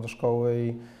dzieci chodzą do szkoły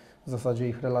i w zasadzie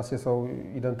ich relacje są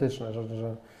identyczne,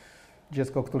 że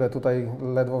dziecko, które tutaj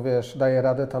ledwo, daje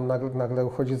radę, tam nagle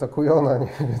uchodzi zakujone,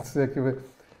 nie? Więc jakby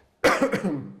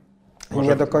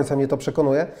nie do końca mnie to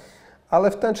przekonuje,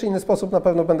 ale w ten czy inny sposób na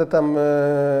pewno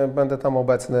będę tam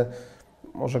obecny.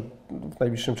 Może w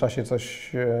najbliższym czasie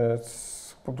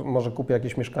może kupię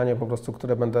jakieś mieszkanie po prostu,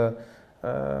 które będę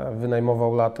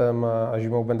wynajmował latem, a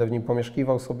zimą będę w nim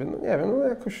pomieszkiwał sobie. No nie wiem, no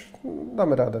jakoś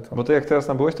damy radę. To. Bo ty jak teraz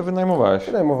tam byłeś, to wynajmowałeś?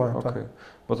 Wynajmowałem, okay. Tak.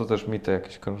 Bo to też mity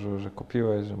jakieś krążyły, że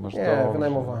kupiłeś, że masz Nie, dom.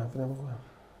 wynajmowałem.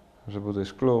 Że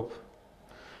budujesz klub.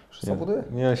 Co buduję?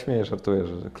 Nie, śmieję, żartuję,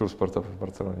 że klub sportowy w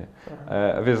Barcelonie.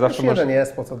 Wiesz, zawsze jeden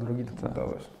jest, po co drugi to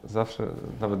budowałeś? Zawsze,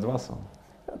 nawet dwa są.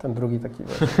 A ten drugi taki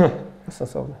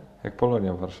sensowny. Jak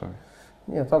Polonia w Warszawie.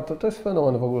 Nie, to jest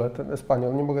fenomen w ogóle, ten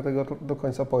Espanyol. Nie mogę tego do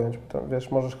końca pojąć. Tam,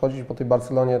 wiesz, możesz chodzić po tej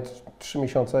Barcelonie 3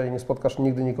 miesiące i nie spotkasz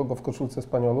nigdy nikogo w koszulce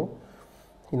Espanyolu.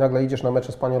 I nagle idziesz na mecz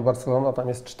Espanyol-Barcelona, tam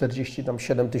jest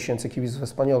 47 tysięcy kibiców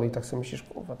Espanyolu i tak sobie myślisz,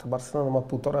 kurwa, ta Barcelona ma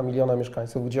 1,5 miliona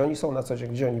mieszkańców. Gdzie oni są na co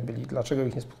dzień? Gdzie oni byli? Dlaczego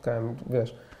ich nie spotkałem?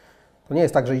 Wiesz, to nie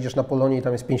jest tak, że idziesz na Polonię i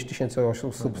tam jest 5 tysięcy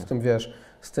osób, z tym, wiesz,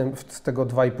 z tego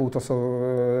 2,5 to są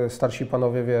starsi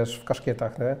panowie, wiesz, w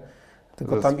kaszkietach, nie?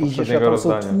 Tylko tam idziesz, a tam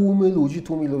są tłumy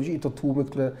ludzi i to tłumy,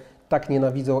 które tak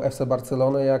nienawidzą FC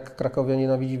Barcelony, jak Krakowia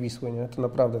nienawidzi Wisły, nie? To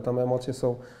naprawdę, tam emocje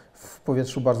są w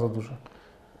powietrzu bardzo duże.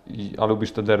 A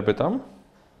lubisz te derby tam?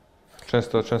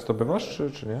 Często bywasz,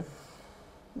 czy nie?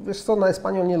 Wiesz co, na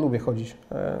Espanyol nie lubię chodzić.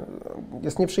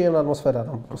 Jest nieprzyjemna atmosfera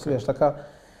tam, po prostu, wiesz, taka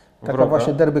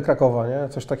właśnie derby Krakowa, nie?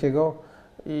 Coś takiego.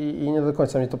 I nie do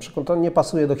końca mnie to przekonuje. To nie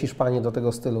pasuje do Hiszpanii, do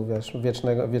tego stylu, wiesz,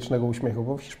 wiecznego uśmiechu,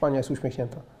 bo Hiszpania jest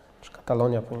uśmiechnięta. Czy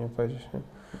Katalonia, powinien powiedzieć, nie?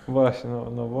 Właśnie,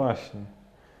 no właśnie.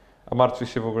 A martwisz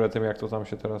się w ogóle tym, jak to tam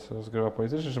się teraz rozgrywa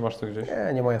politycznie, czy masz to gdzieś?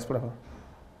 Nie moja sprawa.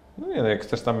 No nie, no jak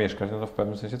chcesz tam mieszkać, no to w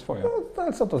pewnym sensie twoja. No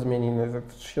ale co to zmieni?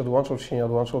 Czy się odłączą, czy się nie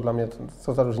odłączą? Dla mnie to,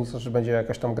 co za różnica, że będzie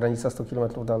jakaś tam granica 100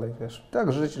 km dalej, wiesz.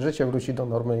 Tak, życie wróci do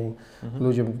normy i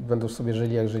ludzie będą sobie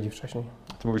żyli, jak żyli wcześniej.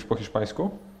 Ty mówisz po hiszpańsku?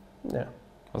 Nie.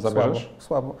 A zabierzesz?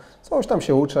 Słabo. Coś tam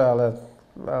się uczę,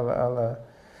 ale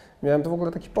miałem to w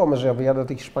ogóle taki pomysł, że ja wyjadę do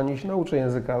tej Hiszpanii i się nauczę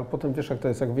języka, ale potem wiesz jak to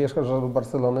jest, jak wyjeżdżasz do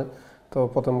Barcelony, to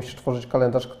potem musisz tworzyć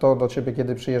kalendarz, kto do Ciebie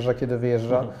kiedy przyjeżdża, kiedy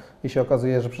wyjeżdża i się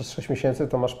okazuje, że przez 6 miesięcy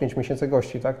to masz 5 miesięcy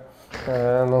gości, tak?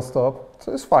 Non-stop,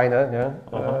 co jest fajne,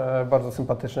 nie? Bardzo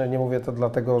sympatyczne. Nie mówię to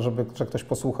dlatego, że ktoś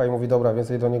posłucha i mówi, dobra,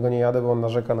 więcej do niego nie jadę, bo on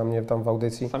narzeka na mnie tam w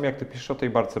audycji. Sam jak Ty piszesz o tej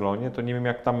Barcelonie, to nie wiem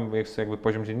jak tam jest jakby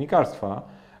poziom dziennikarstwa,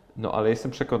 no ale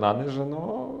jestem przekonany, że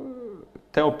no,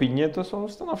 te opinie to są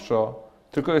stanowczo.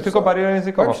 Tylko bariera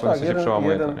językowa w pewnym sensie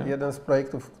przełamuje to, nie? Jeden z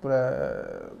projektów, które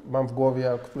mam w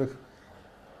głowie, o których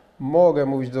mogę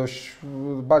mówić dość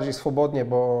bardziej swobodnie,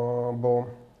 bo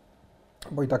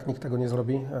i tak nikt tego nie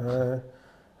zrobi,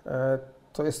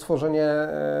 to jest stworzenie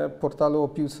portalu o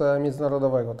piłce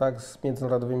międzynarodowego, tak, z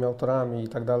międzynarodowymi autorami i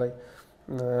tak dalej,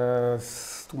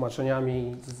 z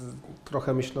tłumaczeniami,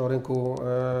 trochę myślę o rynku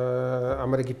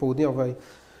Ameryki Południowej,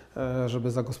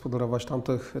 żeby zagospodarować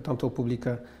tamtą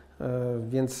publikę.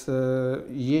 Więc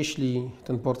jeśli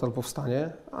ten portal powstanie,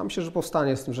 a myślę, że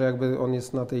powstanie z tym, że jakby on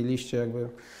jest na tej liście jakby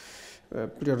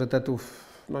priorytetów,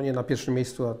 no nie na pierwszym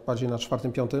miejscu, a bardziej na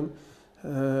 4., 5,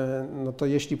 no to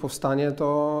jeśli powstanie,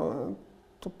 to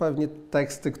pewnie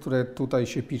teksty, które tutaj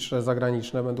się pisze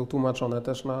zagraniczne, będą tłumaczone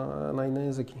też na inne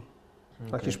języki,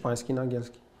 na hiszpański, na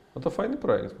angielski. No to fajny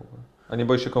projekt w ogóle. A nie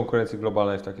boisz się konkurencji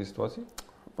globalnej w takiej sytuacji?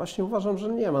 Właśnie uważam, że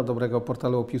nie ma dobrego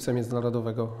portalu o piłce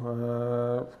międzynarodowego.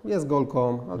 Jest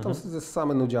Goal.com, ale tam jest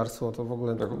same nudziarstwo, to w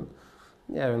ogóle, tak.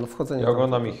 Nie wiem, no wchodzenie... Ja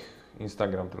oglądam ich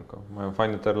Instagram tylko. Mają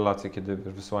fajne te relacje, kiedy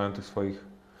wysyłają tych swoich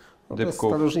dybków. To jest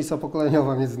ta różnica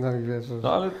pokoleniowa między nami, wiesz.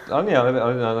 No ale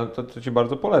to Ci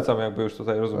bardzo polecam, jakby już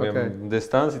tutaj rozumiem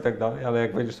dystans i tak dalej, ale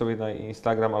jak wejdziesz sobie na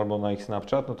Instagram albo na ich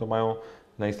Snapchat, no to mają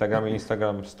na Instagramie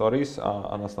Instagram Stories,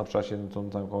 a na Snapchacie tą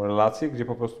taką relację, gdzie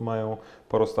po prostu mają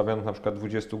porozstawionych na przykład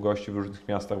 20 gości w różnych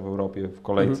miastach w Europie w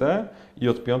kolejce i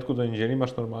od piątku do niedzieli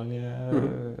masz normalnie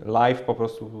live po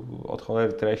prostu od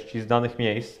cholery treści z danych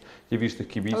miejsc, gdzie widzisz tych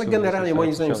kibiców. Ale generalnie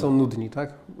moim zdaniem są nudni,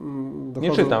 tak?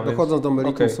 Dochodząc do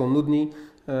meritum są nudni.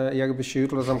 Jakby się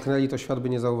jutro zamknęli, to świat by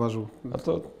nie zauważył. A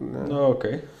to, no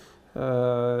okej.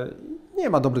 Nie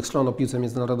ma dobrych stron o piłce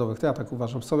międzynarodowych, to ja tak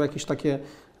uważam. Są jakieś takie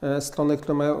strony,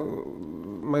 które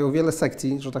mają wiele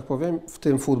sekcji, że tak powiem, w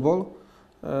tym futbol,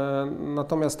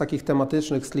 natomiast takich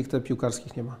tematycznych, stricte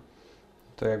piłkarskich nie ma.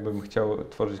 To jakbym chciał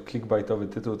tworzyć clickbaitowy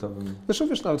tytuł, to bym... Zresztą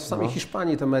wiesz, nawet w samej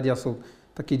Hiszpanii te media są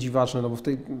takie dziwaczne, no bo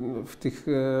w tych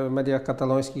mediach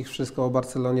katalońskich wszystko o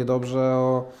Barcelonie dobrze,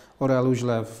 o Realu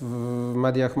źle, w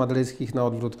mediach madryckich na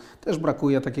odwrót. Też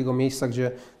brakuje takiego miejsca,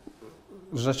 gdzie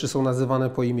rzeczy są nazywane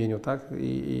po imieniu, tak?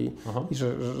 I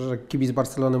że kibic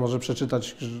Barcelony może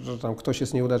przeczytać, że tam ktoś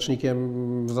jest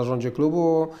nieudacznikiem w zarządzie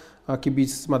klubu, a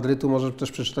kibic z Madrytu może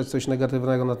też przeczytać coś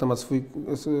negatywnego na temat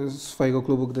swojego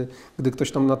klubu, gdy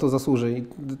ktoś tam na to zasłuży. I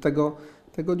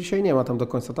tego dzisiaj nie ma tam do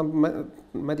końca. Tam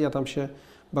media tam się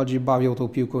bardziej bawią tą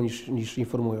piłką niż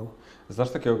informują.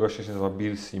 Znasz takiego gościa, się nazywa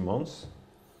Bill Simmons?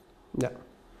 Nie.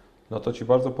 No to Ci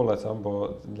bardzo polecam,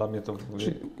 bo dla mnie to...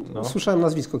 Słyszałem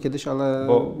nazwisko kiedyś, ale...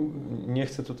 Bo nie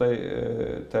chcę tutaj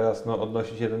teraz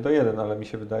odnosić 1 do 1, ale mi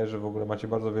się wydaje, że w ogóle macie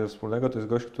bardzo wiele wspólnego. To jest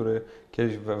gość, który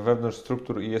kiedyś wewnątrz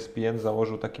struktur ESPN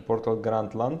założył taki portal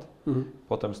Grantland.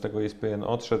 Potem z tego ESPN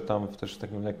odszedł, tam też w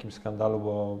takim lekkim skandalu,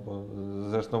 bo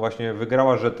zresztą właśnie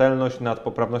wygrała rzetelność nad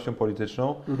poprawnością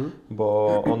polityczną,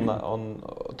 bo on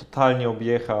totalnie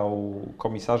objechał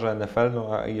komisarza NFL,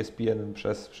 a ESPN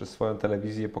przez swoją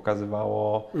telewizję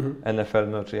pokazywało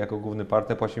NFL, czy jako główny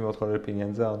partner płacimy od cholery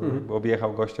pieniędzy, a on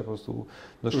objechał gościa po prostu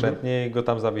doszczętnie i go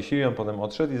tam zawiesili, on potem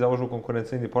odszedł i założył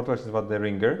konkurencyjny portal, który się nazywa The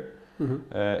Ringer.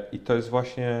 I to jest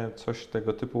właśnie coś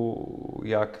tego typu,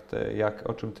 jak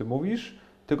o czym Ty mówisz,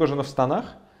 tylko że w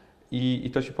Stanach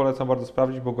i to Ci polecam bardzo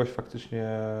sprawdzić, bo gość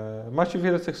faktycznie macie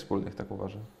wiele cech wspólnych, tak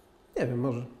uważam. Nie wiem,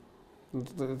 może.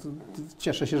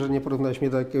 Cieszę się, że nie porównałeś mnie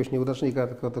do jakiegoś nieudacznika,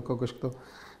 tylko do kogoś, kto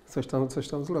coś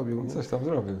tam zrobił. Coś tam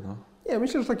zrobił, no. Nie,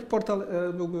 myślę, że taki portal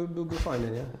byłby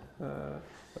fajny, nie?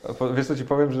 Wiesz co Ci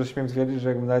powiem, że śmiem twierdzić, że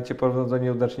jakbym nawet Cię porównał do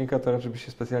nieudacznika, to raczej byś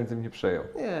się specjalnie tym nie przejął.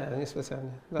 Nie specjalnie.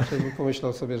 Raczej bym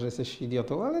pomyślał sobie, że jesteś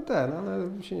idiotą, ale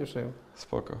bym się nie przejął.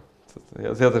 Spoko.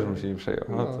 Ja też bym się nie przejął.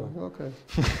 Okej.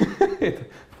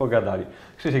 Pogadali.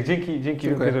 Krzysiek, dzięki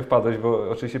wielkie, że wpadłeś, bo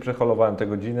oczywiście przeholowałem te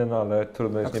godziny, ale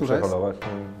trudno jest nie przeholować.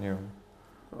 Nie wiem.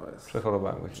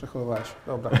 Przeholowałem gościnę. Przeholowałeś.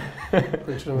 Dobra.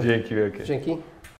 Kończymy. Dzięki wielkie. Dzięki.